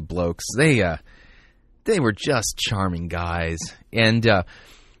lovely blokes. They were just charming guys. And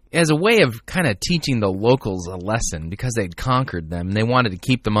as a way of kind of teaching the locals a lesson, because they'd conquered them, and they wanted to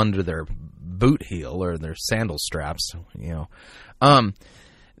keep them under their boot heel or their sandal straps, you know,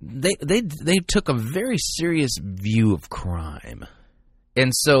 they took a very serious view of crime.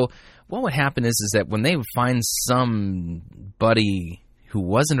 And so what would happen is that when they would find somebody who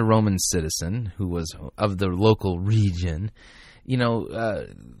wasn't a Roman citizen, who was of the local region, you know,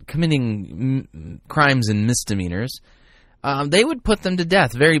 committing crimes and misdemeanors, they would put them to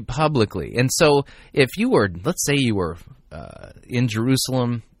death very publicly. And so if you were, let's say you were in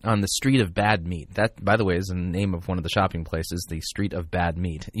Jerusalem on the Street of Bad Meat. That, by the way, is the name of one of the shopping places, the Street of Bad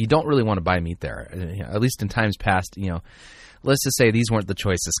Meat. You don't really want to buy meat there, at least in times past, you know. Let's just say these weren't the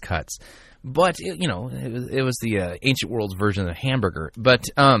choicest cuts. But, you know, it was the ancient world's version of a hamburger. But,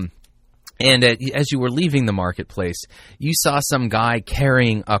 as you were leaving the marketplace, you saw some guy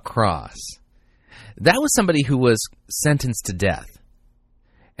carrying a cross. That was somebody who was sentenced to death.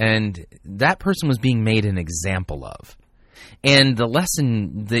 And that person was being made an example of. And the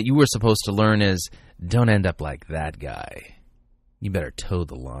lesson that you were supposed to learn is, don't end up like that guy. You better toe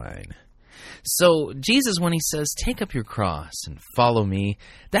the line. So Jesus, when he says, take up your cross and follow me,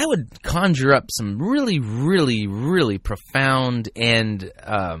 that would conjure up some really, really, really profound and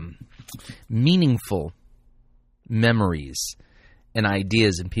meaningful memories and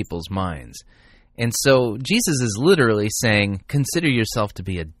ideas in people's minds. And so Jesus is literally saying, consider yourself to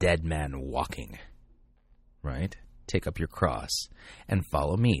be a dead man walking, right? Take up your cross and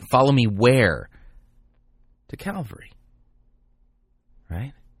follow me. Follow me where? To Calvary,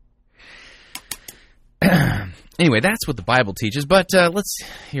 right? Anyway, that's what the Bible teaches, but let's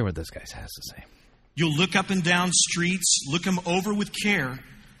hear what this guy has to say. You'll look up and down streets, look them over with care.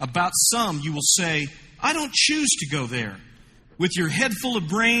 About some you will say, I don't choose to go there. With your head full of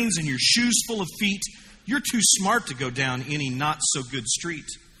brains and your shoes full of feet, you're too smart to go down any not-so-good street.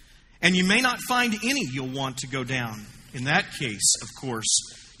 And you may not find any you'll want to go down. In that case, of course,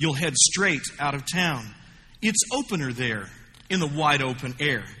 you'll head straight out of town. It's opener there, in the wide open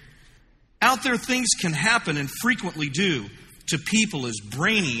air. Out there things can happen and frequently do to people as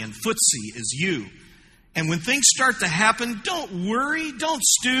brainy and footsy as you. And when things start to happen, don't worry, don't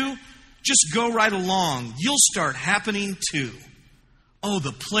stew. Just go right along. You'll start happening too. Oh,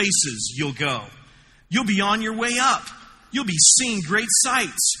 the places you'll go. You'll be on your way up. You'll be seeing great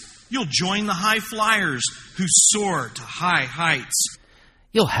sights. You'll join the high flyers who soar to high heights.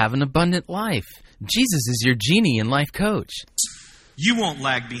 You'll have an abundant life. Jesus is your genie and life coach. You won't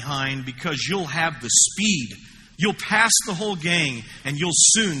lag behind because you'll have the speed. You'll pass the whole gang and you'll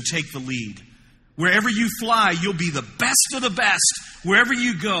soon take the lead. Wherever you fly, you'll be the best of the best. Wherever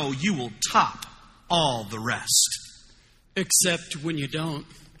you go, you will top all the rest. Except when you don't,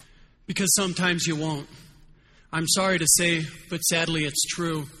 because sometimes you won't. I'm sorry to say, but sadly it's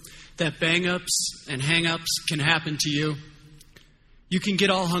true, that bang-ups and hang-ups can happen to you. You can get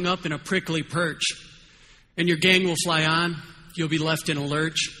all hung up in a prickly perch, and your gang will fly on. You'll be left in a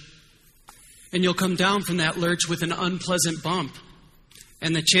lurch. And you'll come down from that lurch with an unpleasant bump.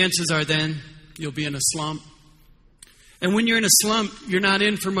 And the chances are then you'll be in a slump. And when you're in a slump, you're not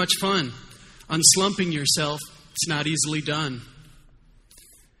in for much fun. Unslumping yourself, it's not easily done.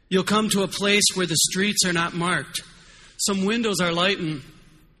 You'll come to a place where the streets are not marked. Some windows are lightened,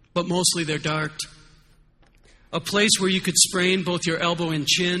 but mostly they're darked. A place where you could sprain both your elbow and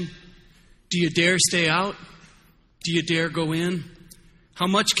chin. Do you dare stay out? Do you dare go in? How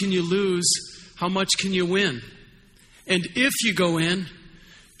much can you lose? How much can you win? And if you go in,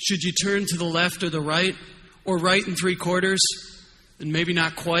 should you turn to the left or the right? Or right and 3/4? And maybe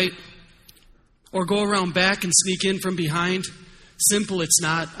not quite? Or go around back and sneak in from behind? Simple it's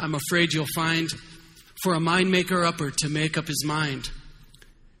not, I'm afraid you'll find, for a mind maker upper to make up his mind.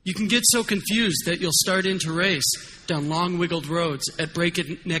 You can get so confused that you'll start in to race down long wiggled roads at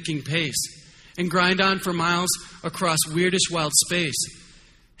break-necking pace and grind on for miles across weirdish wild space,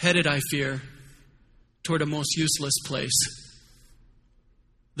 headed, I fear, toward a most useless place,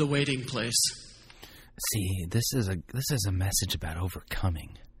 the waiting place. See, this is a message about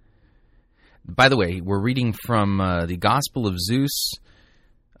overcoming. By the way, we're reading from the Gospel of Zeus,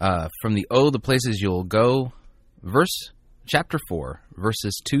 from the the Places You'll Go, chapter 4,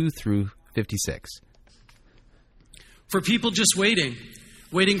 verses 2 through 56. For people just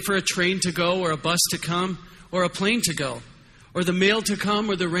waiting for a train to go or a bus to come or a plane to go or the mail to come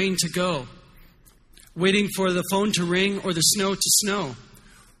or the rain to go. Waiting for the phone to ring or the snow to snow.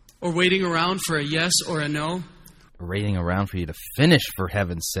 Or waiting around for a yes or a no. Waiting around for you to finish, for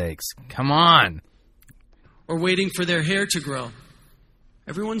heaven's sakes. Come on. Or waiting for their hair to grow.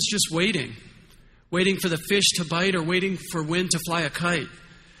 Everyone's just waiting. Waiting for the fish to bite or waiting for wind to fly a kite.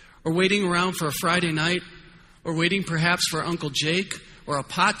 Or waiting around for a Friday night. Or waiting perhaps for Uncle Jake or a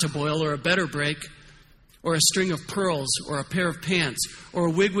pot to boil or a better break. Or a string of pearls or a pair of pants or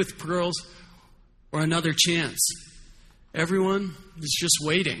a wig with pearls or another chance. Everyone is just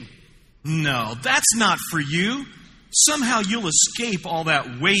waiting. No, that's not for you. Somehow you'll escape all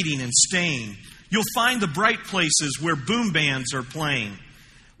that waiting and staying. You'll find the bright places where boom bands are playing.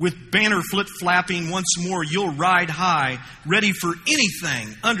 With banner flip-flapping once more, you'll ride high, ready for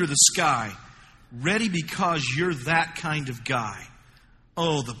anything under the sky. Ready because you're that kind of guy.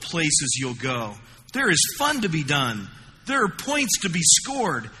 Oh, the places you'll go. There is fun to be done. There are points to be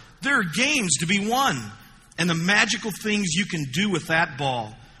scored. There are games to be won. And the magical things you can do with that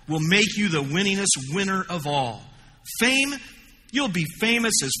ball will make you the winningest winner of all. Fame, you'll be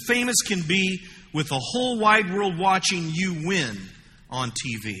famous as famous can be, with the whole wide world watching you win on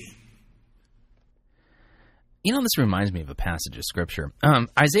TV. You know, this reminds me of a passage of Scripture.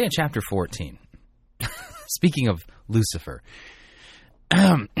 Isaiah chapter 14. Speaking of Lucifer.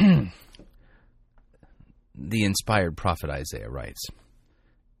 The inspired prophet Isaiah writes,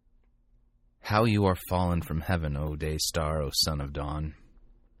 "How you are fallen from heaven, O day star, O son of dawn.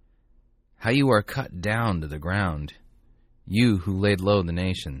 How you are cut down to the ground, you who laid low the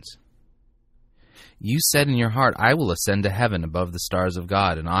nations. You said in your heart, I will ascend to heaven above the stars of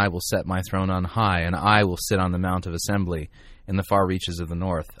God, and I will set my throne on high, and I will sit on the mount of assembly in the far reaches of the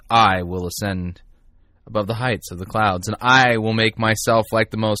north. I will ascend above the heights of the clouds, and I will make myself like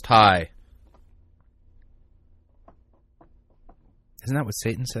the Most High." Isn't that what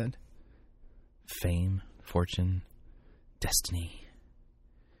Satan said? Fame, fortune, destiny.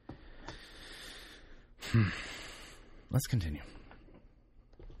 Let's continue.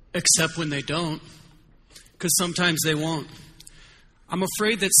 Except when they don't, because sometimes they won't. I'm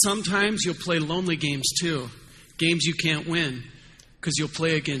afraid that sometimes you'll play lonely games too, games you can't win, because you'll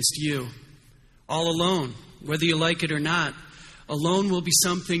play against you. All alone, whether you like it or not. Alone will be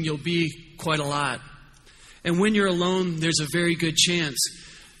something you'll be quite a lot. And when you're alone, there's a very good chance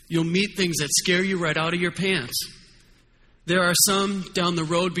you'll meet things that scare you right out of your pants. There are some down the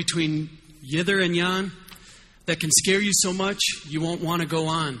road between yither and yon that can scare you so much you won't want to go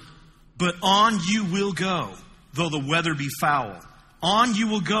on. But on you will go, though the weather be foul. On you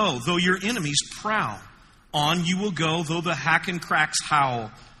will go, though your enemies prowl. On you will go, though the hack and cracks howl.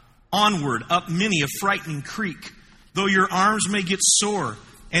 Onward, up many a frightening creek, though your arms may get sore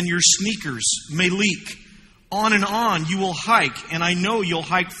and your sneakers may leak. On and on you will hike, and I know you'll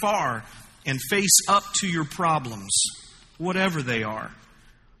hike far, and face up to your problems, whatever they are.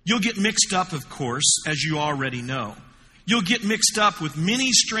 You'll get mixed up, of course, as you already know. You'll get mixed up with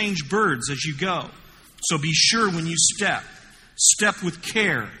many strange birds as you go. So be sure when you step with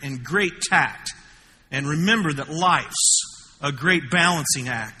care and great tact. And remember that life's a great balancing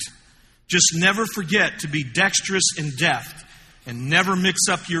act. Just never forget to be dexterous and deft, and never mix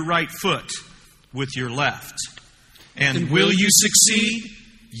up your right foot with your left. And will you succeed?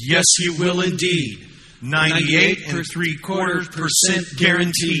 Yes, you will indeed. 98 3/4%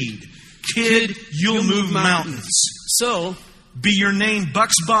 guaranteed. Kid, you'll move mountains. So, be your name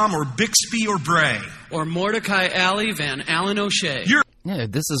Bucksbaum or Bixby or Bray. Or Mordecai Alley Van Allen O'Shea. Yeah,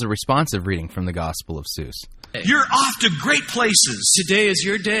 this is a responsive reading from the Gospel of Seuss. You're off to great places. Today is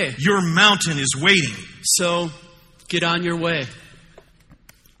your day. Your mountain is waiting. So, get on your way.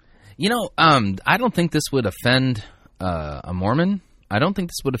 You know, I don't think this would offend a Mormon. I don't think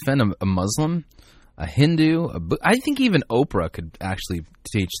this would offend a Muslim, a Hindu. I think even Oprah could actually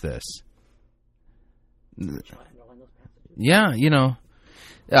teach this. Yeah, you know.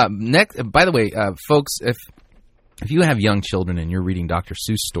 Next, by the way, folks, if you have young children and you're reading Dr.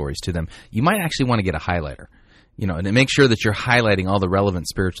 Seuss stories to them, you might actually want to get a highlighter, you know, and make sure that you're highlighting all the relevant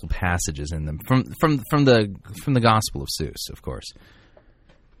spiritual passages in them from the Gospel of Seuss, of course.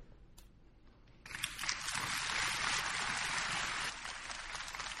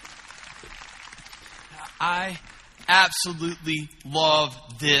 I absolutely love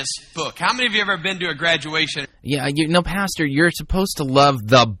this book. How many of you have ever been to a graduation? Yeah, Pastor, you're supposed to love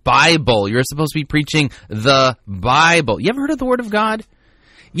the Bible. You're supposed to be preaching the Bible. You ever heard of the Word of God?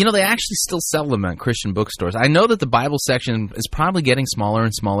 You know, they actually still sell them at Christian bookstores. I know that the Bible section is probably getting smaller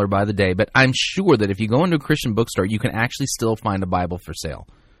and smaller by the day, but I'm sure that if you go into a Christian bookstore, you can actually still find a Bible for sale.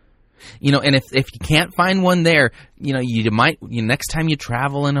 You know, and if you can't find one there, you know, you might, next time you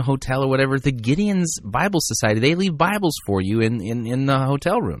travel in a hotel or whatever, the Gideon's Bible Society, they leave Bibles for you in the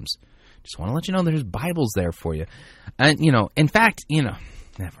hotel rooms. Just want to let you know there's Bibles there for you. And, you know, in fact, you know,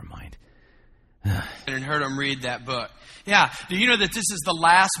 never mind. And heard him read that book. Yeah, do you know that this is the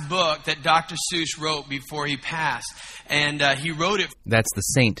last book that Dr. Seuss wrote before he passed? And he wrote it. That's the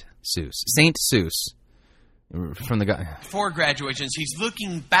Saint Seuss. Saint Seuss. From the guy before graduations. He's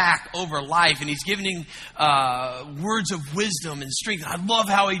looking back over life and he's giving words of wisdom and strength. I love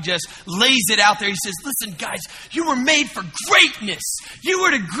how he just lays it out there. He says, listen, guys, you were made for greatness. You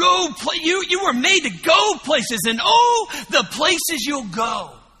were to go you were made to go places, and the places you'll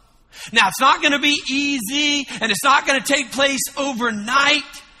go. Now, it's not going to be easy and it's not going to take place overnight.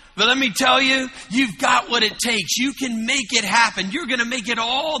 But let me tell you, you've got what it takes. You can make it happen. You're going to make it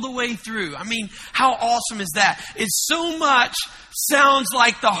all the way through. I mean, how awesome is that? It so much sounds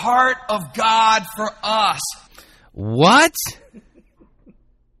like the heart of God for us. What?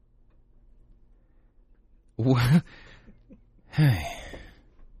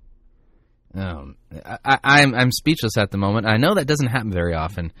 I'm speechless at the moment. I know that doesn't happen very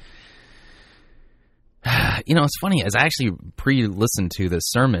often. You know, it's funny, as I actually pre-listened to this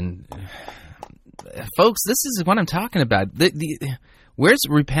sermon, folks, this is what I'm talking about. Where's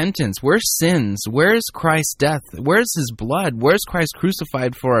repentance? Where's sins? Where's Christ's death? Where's His blood? Where's Christ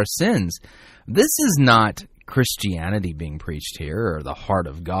crucified for our sins? This is not Christianity being preached here, or the heart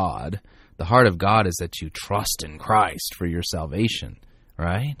of God. The heart of God is that you trust in Christ for your salvation,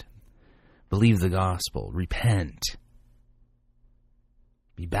 right? Believe the gospel. Repent.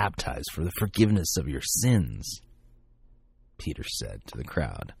 Be baptized for the forgiveness of your sins, Peter said to the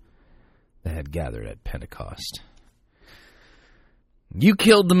crowd that had gathered at Pentecost. You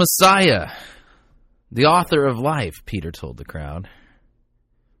killed the Messiah, the author of life, Peter told the crowd.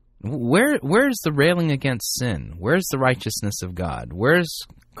 Where's the railing against sin? Where's the righteousness of God? Where's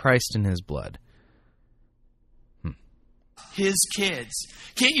Christ and His blood? His kids.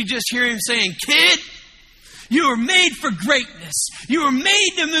 Can't you just hear Him saying, kid, you were made for greatness. You were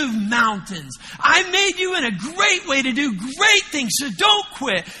made to move mountains. I made you in a great way to do great things. So don't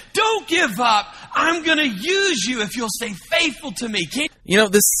quit. Don't give up. I'm going to use you if you'll stay faithful to me. You know,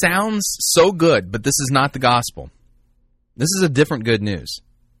 this sounds so good, but this is not the gospel. This is a different good news.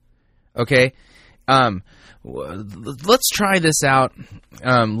 Okay? Let's try this out.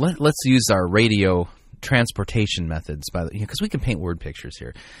 Let's use our radio transportation methods, because we can paint word pictures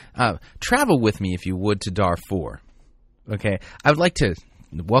here. Travel with me, if you would, to Darfur. Okay, I would like to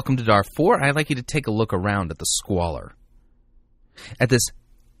welcome to Darfur. I'd like you to take a look around at the squalor, at this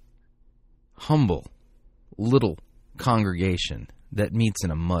humble little congregation that meets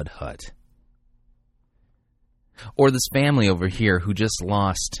in a mud hut, or this family over here who just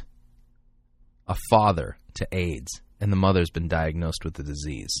lost a father to AIDS, and the mother's been diagnosed with the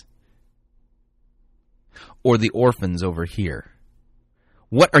disease. Or the orphans over here.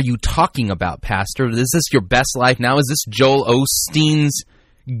 What are you talking about, Pastor? Is this your best life now? Is this Joel Osteen's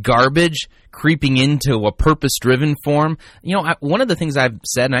garbage creeping into a purpose-driven form? You know, one of the things I've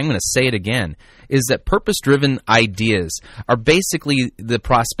said, and I'm going to say it again, is that purpose-driven ideas are basically the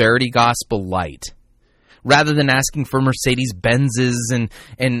prosperity gospel light. Rather than asking for Mercedes-Benzes and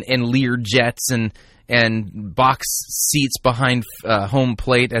Learjets and box seats behind home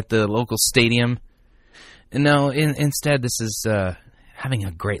plate at the local stadium. No, instead this is having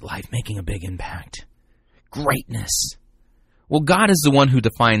a great life, making a big impact. Greatness. Well, God is the one who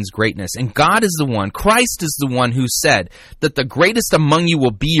defines greatness, and God is the one, Christ is the one who said that the greatest among you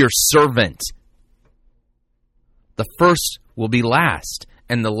will be your servant. The first will be last,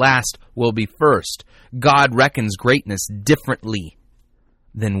 and the last will be first. God reckons greatness differently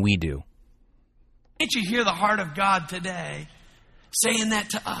than we do. Can't you hear the heart of God today saying that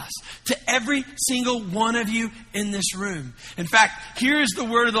to us, to every single one of you in this room? In fact, here's the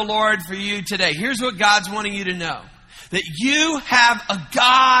word of the Lord for you today. Here's what God's wanting you to know. That you have a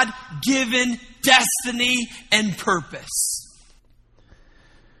God-given destiny and purpose.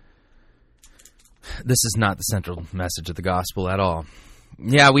 This is not the central message of the gospel at all.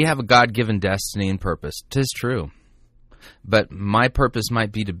 Yeah, we have a God-given destiny and purpose. 'Tis true. But my purpose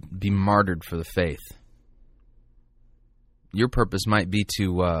might be to be martyred for the faith. Your purpose might be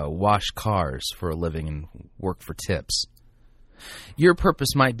to wash cars for a living and work for tips. Your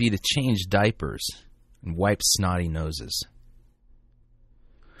purpose might be to change diapers and wipe snotty noses.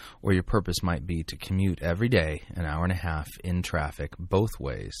 Or your purpose might be to commute every day an hour and a half in traffic both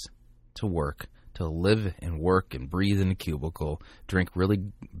ways to work, to live and work and breathe in a cubicle, drink really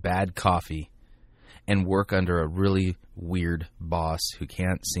bad coffee, and work under a really weird boss who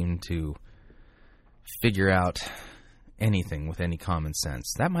can't seem to figure out anything with any common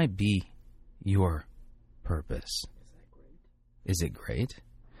sense. That might be your purpose. Is it great?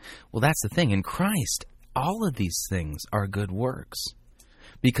 Well, that's the thing. In Christ, all of these things are good works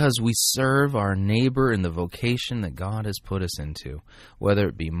because we serve our neighbor in the vocation that God has put us into, whether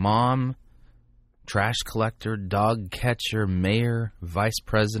it be mom, trash collector, dog catcher, mayor, vice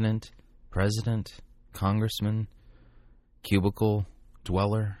president, president, congressman, cubicle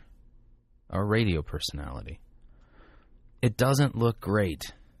dweller, or radio personality. It doesn't look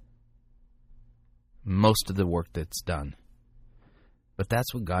great, most of the work that's done. But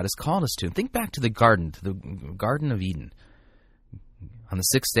that's what God has called us to. Think back to the Garden of Eden. On the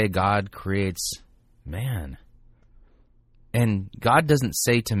sixth day, God creates man. And God doesn't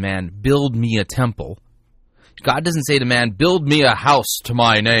say to man, build me a temple. God doesn't say to man, build me a house to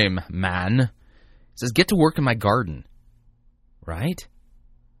my name, man. He says, get to work in my garden. Right?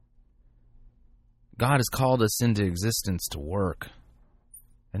 God has called us into existence to work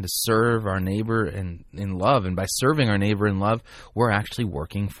and to serve our neighbor in love. And by serving our neighbor in love, we're actually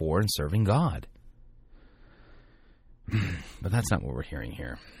working for and serving God. But that's not what we're hearing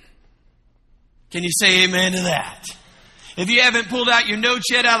here. Can you say amen to that? If you haven't pulled out your notes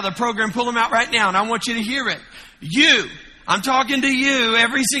yet out of the program, pull them out right now, and I want you to hear it. I'm talking to you,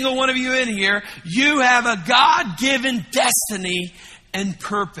 every single one of you in here. You have a God-given destiny and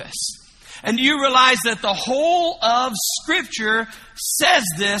purpose. And you realize that the whole of Scripture says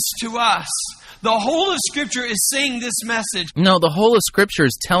this to us. The whole of Scripture is saying this message. No, the whole of Scripture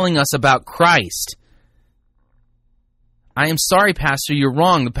is telling us about Christ. I am sorry, Pastor, you're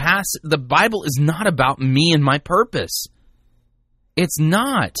wrong. The Bible is not about me and my purpose. It's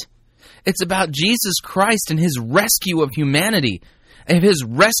not. It's about Jesus Christ and His rescue of humanity, and His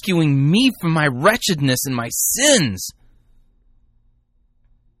rescuing me from my wretchedness and my sins.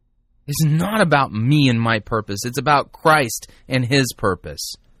 It's not about me and my purpose. It's about Christ and His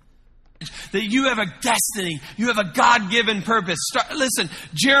purpose. That you have a destiny. You have a God-given purpose. Listen,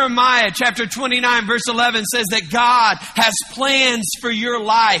 Jeremiah chapter 29 verse 11 says that God has plans for your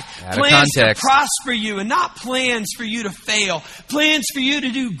life. Plans to prosper you and not plans for you to fail. Plans for you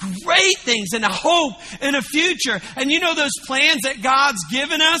to do great things and a hope and a future. And you know those plans that God's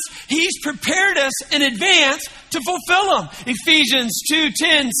given us? He's prepared us in advance to fulfill them. Ephesians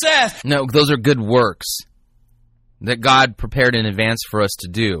 2:10 says. No, those are good works that God prepared in advance for us to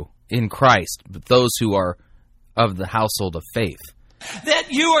do. in Christ, but those who are of the household of faith. That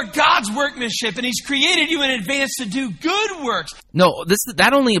you are God's workmanship, and He's created you in advance to do good works. No,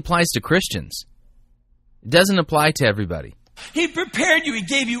 that only applies to Christians. It doesn't apply to everybody. He prepared you. He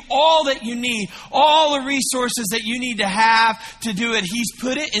gave you all that you need, all the resources that you need to have to do it. He's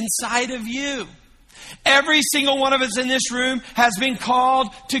put it inside of you. Every single one of us in this room has been called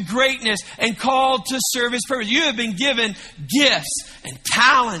to greatness and called to serve His purpose. You have been given gifts and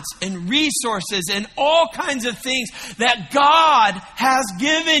talents and resources and all kinds of things that God has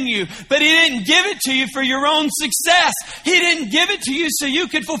given you. But He didn't give it to you for your own success. He didn't give it to you so you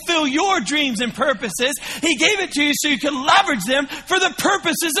could fulfill your dreams and purposes. He gave it to you so you could leverage them for the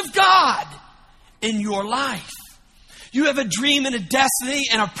purposes of God in your life. You have a dream and a destiny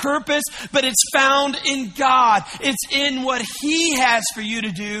and a purpose, but it's found in God. It's in what He has for you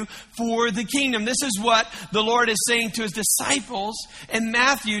to do for the kingdom. This is what the Lord is saying to His disciples in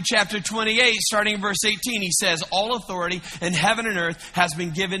Matthew chapter 28, starting in verse 18. He says, all authority in heaven and earth has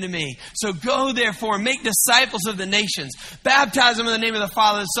been given to me. So go therefore, make disciples of the nations. Baptize them in the name of the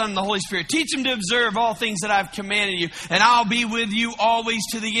Father, the Son, and the Holy Spirit. Teach them to observe all things that I've commanded you, and I'll be with you always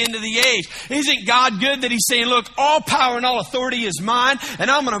to the end of the age. Isn't God good that He's saying, look, all power and all authority is mine, and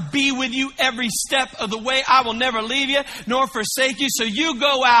I'm going to be with you every step of the way. I will never leave you nor forsake you. So you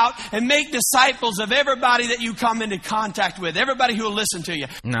go out and make disciples of everybody that you come into contact with, everybody who will listen to you.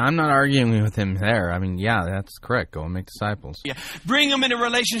 No, I'm not arguing with him there. I mean, yeah, that's correct. Go and make disciples. Yeah. Bring them into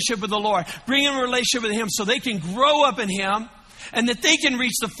relationship with the Lord. Bring them in relationship with Him so they can grow up in Him and that they can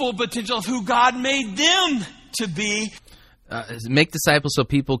reach the full potential of who God made them to be. Make disciples so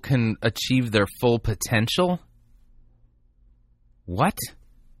people can achieve their full potential? What?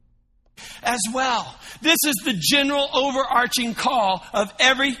 As well. This is the general overarching call of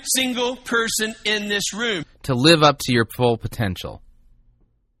every single person in this room. To live up to your full potential.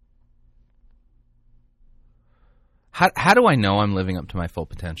 How do I know I'm living up to my full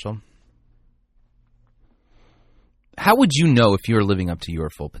potential? How would you know if you're living up to your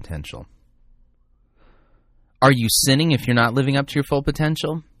full potential? Are you sinning if you're not living up to your full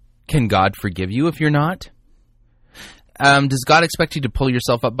potential? Can God forgive you if you're not? Does God expect you to pull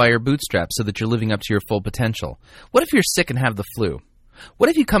yourself up by your bootstraps so that you're living up to your full potential? What if you're sick and have the flu? What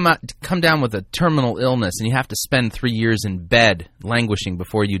if you come down with a terminal illness and you have to spend 3 years in bed languishing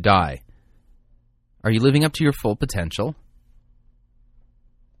before you die? Are you living up to your full potential?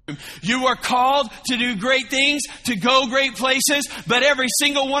 You are called to do great things, to go great places, but every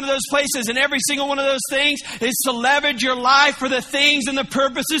single one of those places and every single one of those things is to leverage your life for the things and the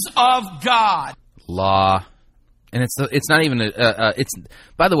purposes of God. Law. And it's not even it's,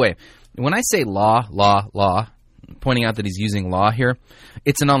 by the way, when I say law, pointing out that he's using law here,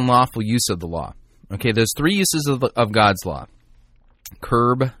 it's an unlawful use of the law. Okay, there's 3 uses of God's law.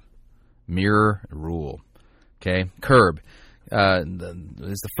 Curb, mirror, rule. Okay, curb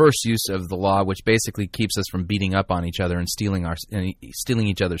is the first use of the law, which basically keeps us from beating up on each other and stealing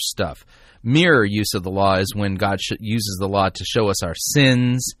each other's stuff. Mirror use of the law is when God uses the law to show us our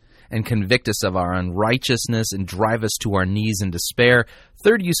sins and convict us of our unrighteousness and drive us to our knees in despair.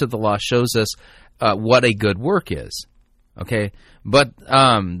 Third use of the law shows us what a good work is. Okay, but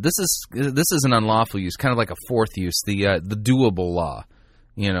this is an unlawful use, kind of like a fourth use, the doable law.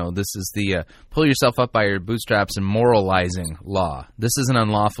 You know, this is the pull yourself up by your bootstraps and moralizing law. This is an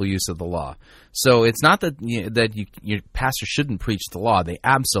unlawful use of the law. So it's not that your pastor shouldn't preach the law. They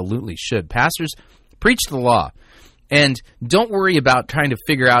absolutely should. Pastors, preach the law. And don't worry about trying to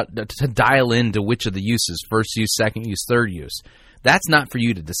figure out, to dial into which of the uses, first use, second use, third use. That's not for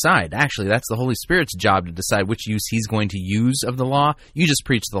you to decide. Actually, that's the Holy Spirit's job to decide which use He's going to use of the law. You just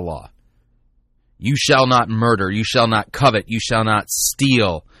preach the law. You shall not murder. You shall not covet. You shall not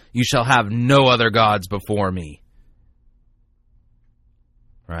steal. You shall have no other gods before me.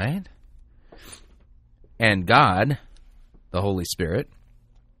 Right? And God, the Holy Spirit,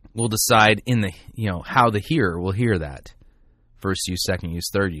 will decide in the how the hearer will hear that. First use, second use,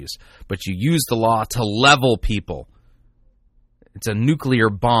 third use. But you use the law to level people. It's a nuclear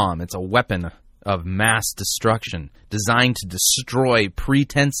bomb. It's a weapon of mass destruction designed to destroy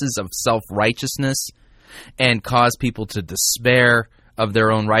pretenses of self-righteousness and cause people to despair of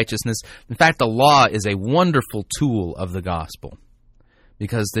their own righteousness. In fact, the law is a wonderful tool of the gospel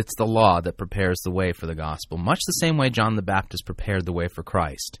because it's the law that prepares the way for the gospel, much the same way John the Baptist prepared the way for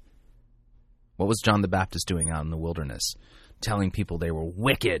Christ. What was John the Baptist doing out in the wilderness? Telling people they were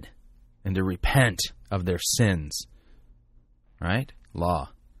wicked and to repent of their sins. Right? Law.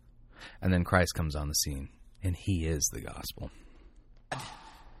 And then Christ comes on the scene, and He is the gospel.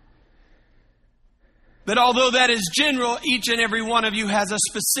 But although that is general, each and every one of you has a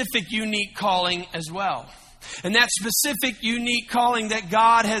specific, unique calling as well. And that specific, unique calling that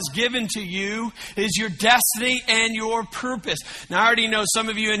God has given to you is your destiny and your purpose. Now, I already know some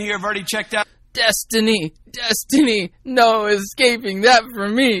of you in here have already checked out. Destiny, destiny, no escaping that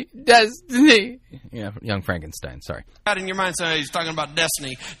from me, destiny. Yeah, young Frankenstein, sorry. Out in your mind, so he's talking about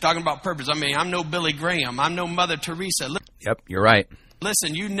destiny, talking about purpose. I mean, I'm no Billy Graham. I'm no Mother Teresa. Yep, you're right.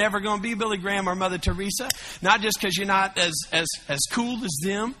 Listen, you're never going to be Billy Graham or Mother Teresa, not just because you're not as cool as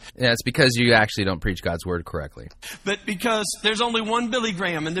them. Yeah, it's because you actually don't preach God's word correctly. But because there's only one Billy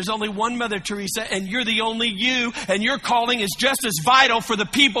Graham and there's only one Mother Teresa, and you're the only you, and your calling is just as vital for the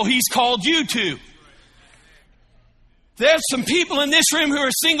people He's called you to. There's some people in this room who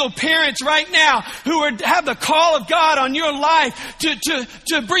are single parents right now who have the call of God on your life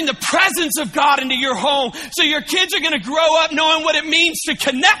to bring the presence of God into your home. So your kids are going to grow up knowing what it means to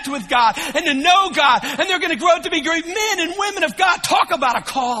connect with God and to know God. And they're going to grow up to be great men and women of God. Talk about a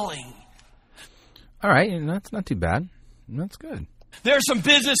calling. All right, that's not too bad. That's good. There are some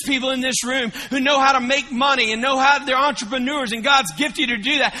business people in this room who know how to make money and know how they're entrepreneurs, and God's gifted you to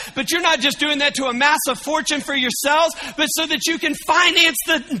do that. But you're not just doing that to amass a fortune for yourselves, but so that you can finance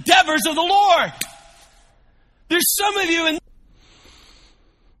the endeavors of the Lord. There's some of you in...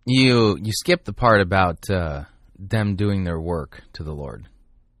 You skip the part about them doing their work to the Lord.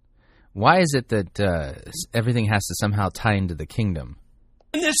 Why is it that everything has to somehow tie into the kingdom?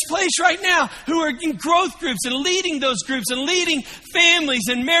 In this place right now, who are in growth groups and leading those groups and leading families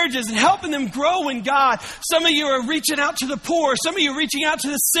and marriages and helping them grow in God. Some of you are reaching out to the poor. Some of you are reaching out to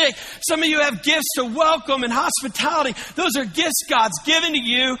the sick. Some of you have gifts to welcome and hospitality. Those are gifts God's given to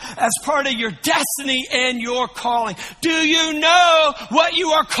you as part of your destiny and your calling. Do you know what you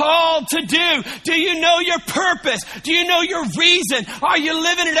are called to do? Do you know your purpose? Do you know your reason? Are you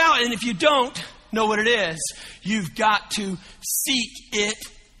living it out? And if you don't know what it is, you've got to seek it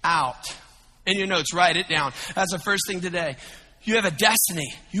out. In your notes, write it down. That's the first thing today. You have a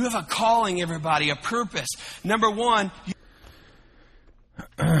destiny. You have a calling, everybody, a purpose. Number one.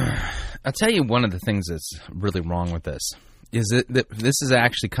 I'll tell you one of the things that's really wrong with this is that this is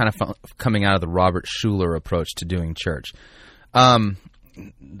actually kind of coming out of the Robert Schuller approach to doing church.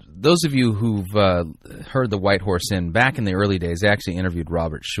 Those of you who've heard the White Horse Inn, back in the early days, they actually interviewed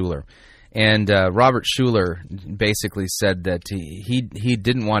Robert Schuller. And Robert Schuller basically said that he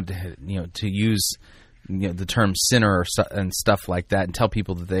didn't want to use the term sinner and stuff like that and tell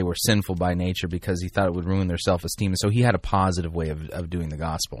people that they were sinful by nature because he thought it would ruin their self-esteem. And so he had a positive way of doing the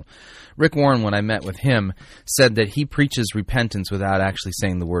gospel. Rick Warren, when I met with him, said that he preaches repentance without actually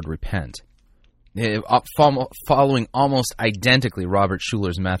saying the word repent. Following almost identically Robert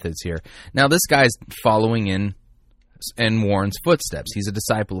Schuller's methods here. Now, this guy's following in Warren's footsteps. He's a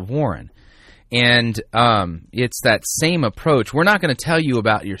disciple of Warren. And it's that same approach. We're not going to tell you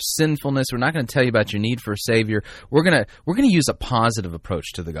about your sinfulness. We're not going to tell you about your need for a Savior. We're going to use a positive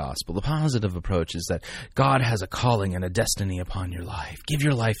approach to the gospel. The positive approach is that God has a calling and a destiny upon your life. Give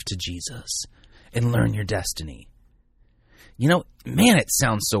your life to Jesus and learn your destiny. Man, it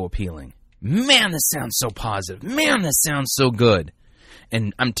sounds so appealing. Man, this sounds so positive. Man, this sounds so good.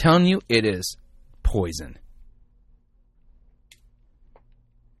 And I'm telling you, it is poison.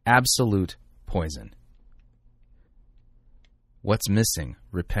 Absolute poison. What's missing?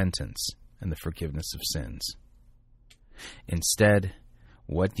 Repentance and the forgiveness of sins. Instead,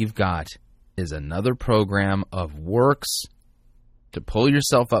 what you've got is another program of works to pull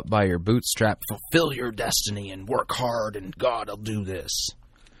yourself up by your bootstrap, fulfill your destiny, and work hard, and God will do this.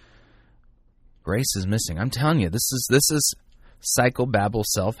 Grace is missing. I'm telling you, this is psychobabble,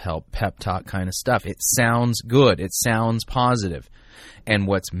 self-help, pep talk kind of stuff. It sounds good. It sounds positive. And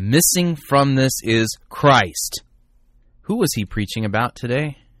what's missing from this is Christ. Who was he preaching about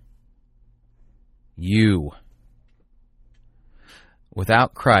today? You.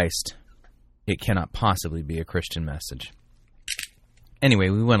 Without Christ, it cannot possibly be a Christian message. Anyway,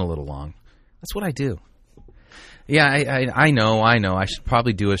 we went a little long. That's what I do. Yeah, I know. I should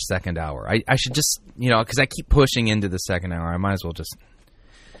probably do a second hour. I should just, because I keep pushing into the second hour. I might as well just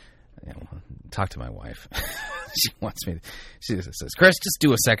talk to my wife. She says, Chris, just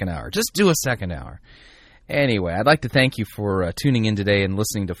do a second hour. Just do a second hour. Anyway, I'd like to thank you for tuning in today and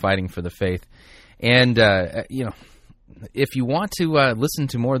listening to Fighting for the Faith. And, if you want to listen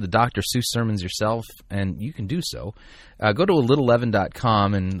to more of the Dr. Seuss sermons yourself, and you can do so, go to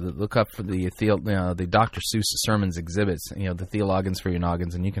alittleleaven.com and look up for the Dr. Seuss sermons exhibits, the Theologians for your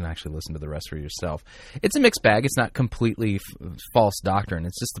noggins, and you can actually listen to the rest for yourself. It's a mixed bag. It's not completely false doctrine.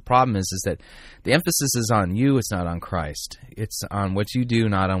 It's just the problem is that the emphasis is on you. It's not on Christ. It's on what you do,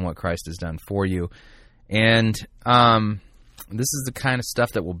 not on what Christ has done for you. And this is the kind of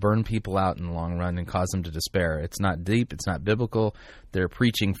stuff that will burn people out in the long run and cause them to despair. It's not deep. It's not biblical. They're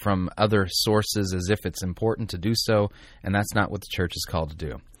preaching from other sources as if it's important to do so, and that's not what the church is called to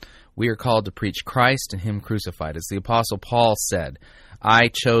do. We are called to preach Christ and Him crucified. As the Apostle Paul said, I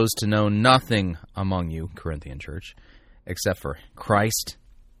chose to know nothing among you, Corinthian church, except for Christ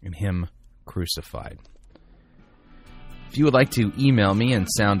and Him crucified. If you would like to email me and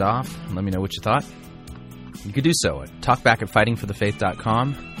sound off and let me know what you thought, you could do so at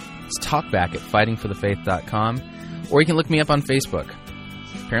talkback@fightingforthefaith.com. It's talkback@fightingforthefaith.com. Or you can look me up on Facebook.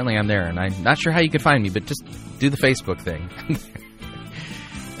 Apparently I'm there, and I'm not sure how you could find me, but just do the Facebook thing.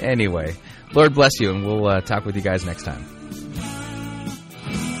 Anyway, Lord bless you, and we'll talk with you guys next time.